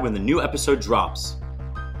notified when the new episode drops.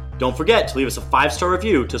 Don't forget to leave us a 5-star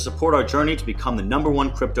review to support our journey to become the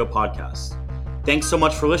 #1 crypto podcast. Thanks so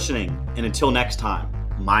much for listening, and until next time,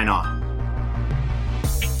 mine on.